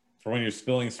guard for when you're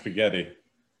spilling spaghetti.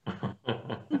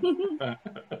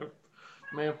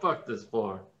 Man, fuck this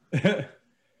floor.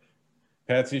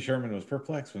 Patsy Sherman was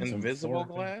perplexed when Invisible some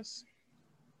glass.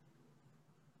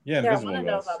 Yeah, Yeah, I invisible want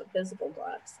to know glass. about invisible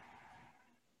glass.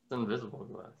 It's invisible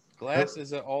glass. Glass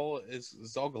is all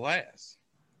glass.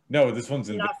 No, this one's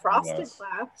invisible Not frosted glass.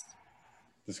 glass.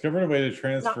 Discovered a way to Not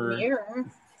transfer mirror.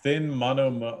 thin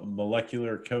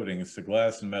monomolecular coatings to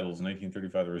glass and metals in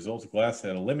 1935. The result of glass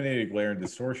had eliminated glare and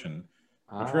distortion,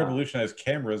 which Ah. revolutionized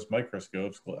cameras,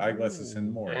 microscopes, eyeglasses,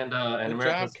 and more. And Good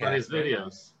America's job, Funniest Kat.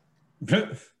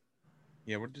 videos.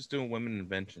 Yeah, we're just doing women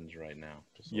inventions right now.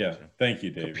 Just so Yeah, you know. thank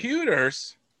you, David.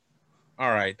 Computers. All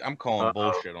right, I'm calling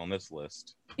Uh-oh. bullshit on this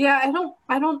list. Yeah,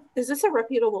 I don't. Is this a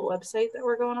reputable website that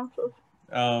we're going off of?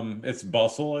 It's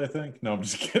Bustle, I think. No, I'm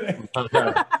just kidding.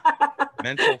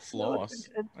 Mental floss.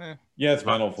 Yeah, it's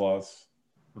mental floss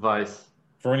Vice.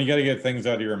 for when you got to get things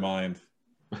out of your mind.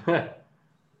 All right,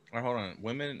 hold on.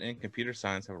 Women in computer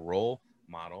science have a role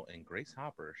model in Grace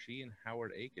Hopper. She and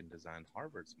Howard Aiken designed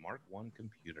Harvard's Mark I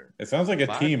computer. It sounds like a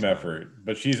team effort,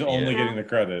 but she's only Yeah. getting the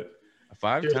credit. A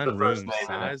Here's 5-ton the first room name.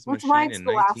 size That's machine why it's in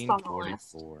the last on the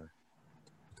list. 1944.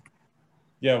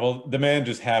 Yeah, well, the man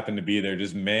just happened to be there,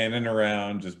 just manning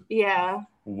around, just Yeah,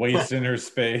 wasting her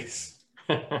space.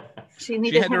 she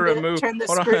needed had to him remove- turn the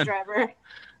hold on. screwdriver.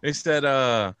 They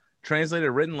said translated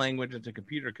written language into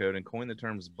computer code and coined the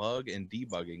terms bug and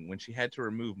debugging when she had to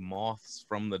remove moths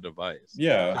from the device.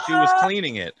 Yeah. So she was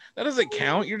cleaning it. That doesn't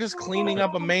count. You're just cleaning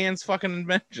up a man's fucking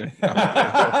invention.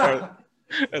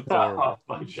 That's horrible. Oh,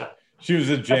 my God. She was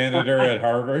a janitor at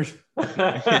Harvard.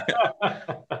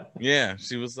 Yeah,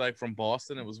 she was like from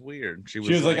Boston. It was weird. She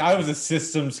was like, I was a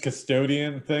systems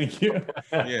custodian. Thank you.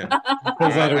 yeah.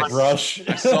 Was that I- a rush?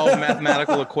 I solved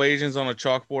mathematical equations on a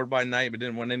chalkboard by night, but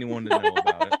didn't want anyone to know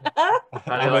about it.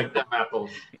 How do you like them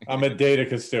apples? I'm a data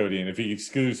custodian. If you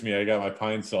excuse me, I got my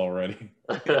pine sol ready.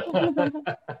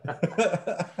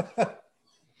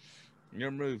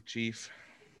 Your move, Chief.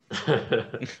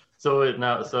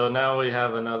 So now we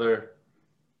have another.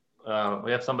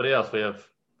 We have somebody else. We have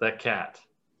that cat.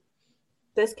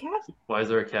 This cat? Why is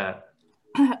there a cat?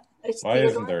 It's Why Theodore.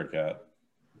 isn't there a cat?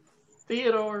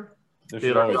 Theodore. There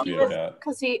should always be a cat.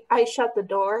 Because I shut the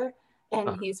door,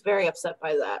 and he's very upset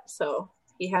by that. So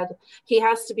he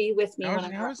has to be with me.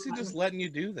 How is he just letting you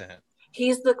do that?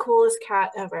 He's the coolest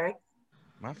cat ever.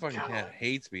 My fucking cat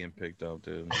hates being picked up,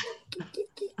 dude.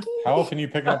 How often you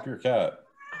pick up your cat?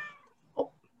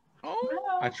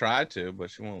 I tried to, but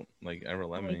she won't like ever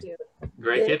let me.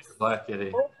 Gray kitty, black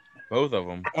kitty. Both of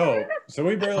them. Oh, so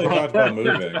we barely talked about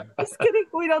moving. Just kidding.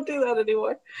 We don't do that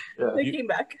anymore. Yeah. They came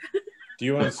back. Do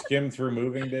you want to skim through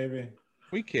moving, Davey?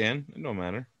 We can. It don't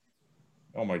matter.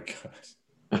 Oh my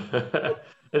god.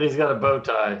 And he's got a bow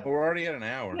tie. We're already at an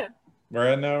hour. Yeah. We're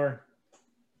at an hour?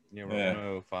 Yeah, we're at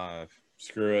 1:05.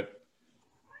 Screw it.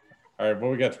 All right,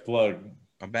 what we got to plug?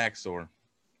 My back's sore.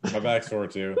 My back's sore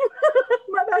too.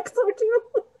 My back's sore too.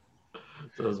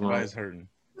 So is My mine. eyes hurting.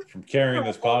 From carrying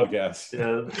this podcast.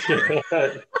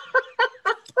 Yeah.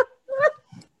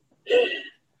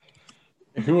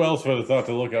 Who else would have thought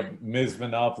to look up Ms.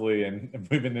 Monopoly and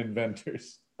women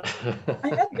inventors? I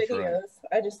had videos.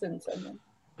 I just didn't send them.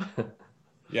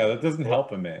 Yeah, that doesn't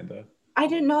help Amanda. I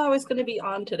didn't know I was going to be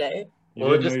on today. You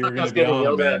Well, it didn't just know you were took going us to be getting on,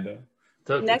 yelled at. Amanda.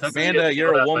 Next- Amanda,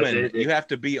 you're a woman. You have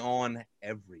to be on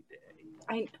every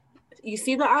day. You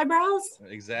see the eyebrows?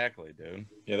 Exactly, dude.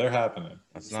 Yeah, they're happening.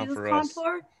 That's See not this for us.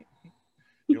 contour?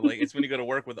 You're like, it's when you go to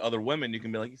work with other women, you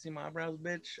can be like, you see my eyebrows,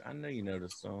 bitch? I know you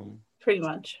noticed some. Pretty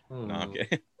much. No, I'm Hmm.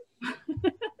 kidding.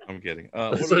 I'm kidding.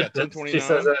 What do we got? She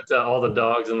says 1029? that to all the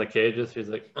dogs in the cages. She's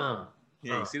like, Yeah,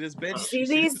 you see this bitch? You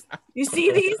see these? You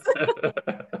see these?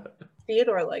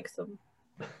 Theodore likes them.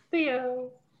 Theo.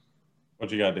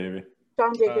 What you got, Davey?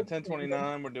 John Jacobs.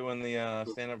 1029, we're doing the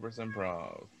stand-up versus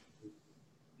improv.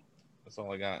 That's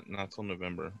all I got. Not till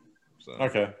November. So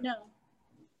Okay. No.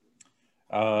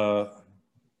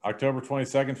 October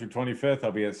 22nd through 25th,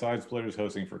 I'll be at Side Splitters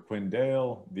hosting for Quinn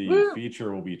Dale. The Woo!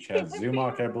 feature will be Chad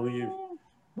Zumach, I believe.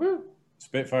 Woo.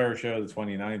 Spitfire show the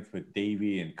 29th with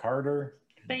Davey and Carter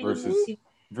versus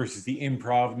the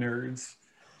improv nerds.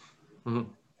 Mhm.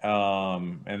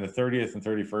 And the 30th and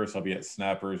 31st, I'll be at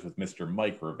Snappers with Mr.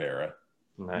 Mike Rivera,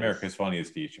 Nice. America's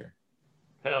funniest teacher.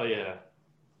 Hell yeah.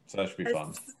 So that should be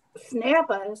fun. Snap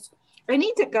us. I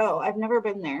need to go. I've never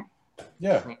been there.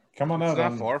 Yeah, come on it's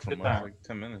out. not far from Good us, time. like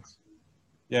 10 minutes.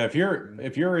 Yeah, if you're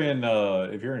in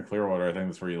Clearwater, I think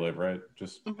that's where you live, right?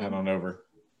 Just head on over.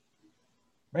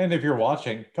 And if you're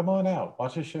watching, come on out,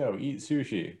 watch a show, eat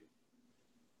sushi,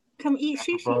 Come eat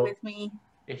sushi with me.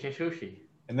 It's a sushi.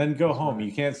 and then go home.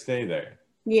 You can't stay there.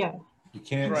 Yeah. You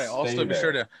can't. Right. Stay Also, be there.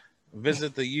 sure to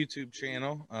visit the YouTube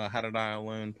channel, How Did I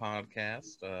Alone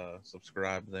podcast.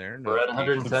 Subscribe there. We're at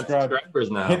 110 Subscribe. subscribers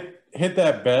now. Hit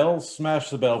that bell, smash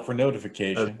the bell for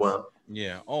notifications. As well.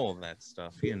 Yeah, all of that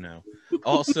stuff, you know.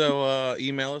 Also,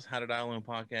 email us,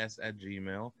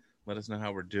 howdidIalonepodcast@gmail. Let us know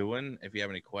how we're doing. If you have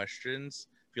any questions,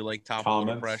 if you like topical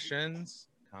Comments. depressions,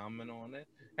 comment on it.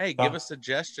 Hey, Top- give us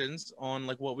suggestions on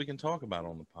like what we can talk about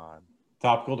on the pod.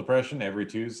 Topical depression every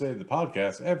Tuesday. The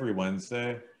podcast every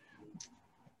Wednesday.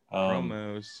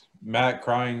 Promos Matt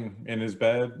crying in his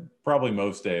bed probably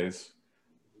most days.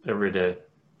 Every day.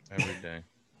 every day.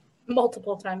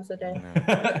 Multiple times a day.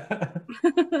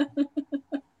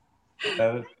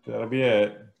 That'll be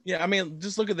it. Yeah, I mean,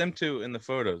 just look at them two in the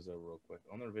photos though, real quick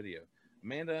on their video.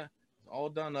 Amanda is all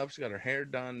done up. She got her hair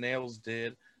done, nails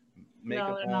did,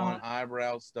 makeup they're on, not.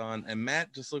 eyebrows done, and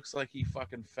Matt just looks like he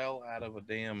fucking fell out of a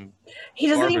damn. He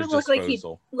doesn't garbage even look like he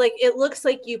disposal. like it looks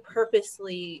like you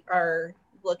purposely are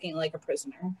looking like a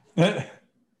prisoner.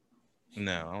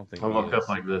 No, I don't think. I he woke is. up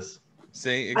like this.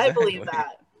 See, I exactly. believe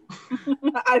that.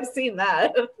 I've seen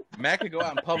that. Matt could go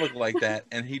out in public like that,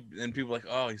 and people are like,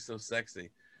 oh, he's so sexy,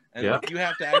 and Yeah. like, you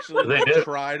have to actually They like, do.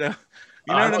 try to, you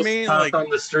know what I was mean? stopped Like on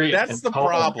the street that's and the told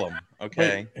them. problem.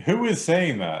 Okay. Wait, who is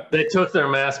saying that? They took their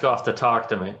mask off to talk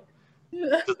to me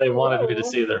because they wanted me to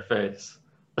see their face.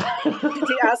 Did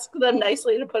you ask them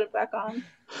nicely to put it back on?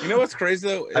 You know what's crazy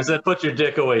though? I said, "Put your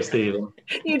dick away, Steven."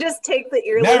 You just take the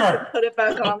earlobes Never. and put it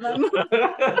back on them.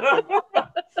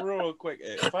 Real quick,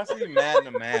 if I see Matt in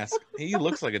a mask, he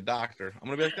looks like a doctor. I'm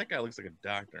gonna be like, that guy looks like a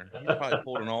doctor. He probably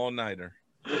pulled an all-nighter.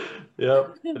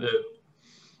 Yep, I did.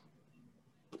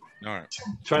 All right,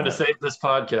 Trying to save this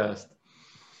podcast.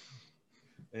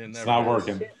 It's not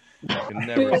working. You can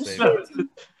never save it.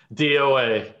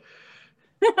 DOA.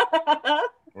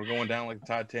 We're going down like the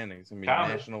Titanic. It's gonna be Count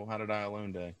it. National How Did I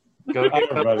Alone Day Go Bye,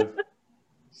 get everybody.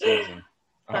 season.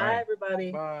 All Bye, right. everybody.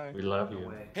 everybody. Bye. We love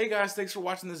you. Hey guys, thanks for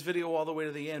watching this video all the way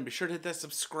to the end. Be sure to hit that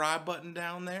subscribe button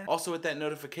down there. Also hit that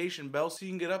notification bell so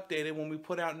you can get updated when we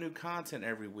put out new content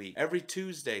every week. Every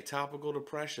Tuesday, Topical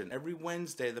Depression. Every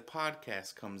Wednesday, the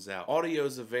podcast comes out. Audio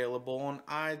is available on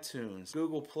iTunes,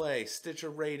 Google Play, Stitcher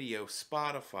Radio,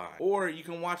 Spotify. Or you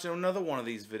can watch another one of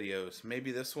these videos.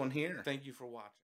 Maybe this one here. Thank you for watching.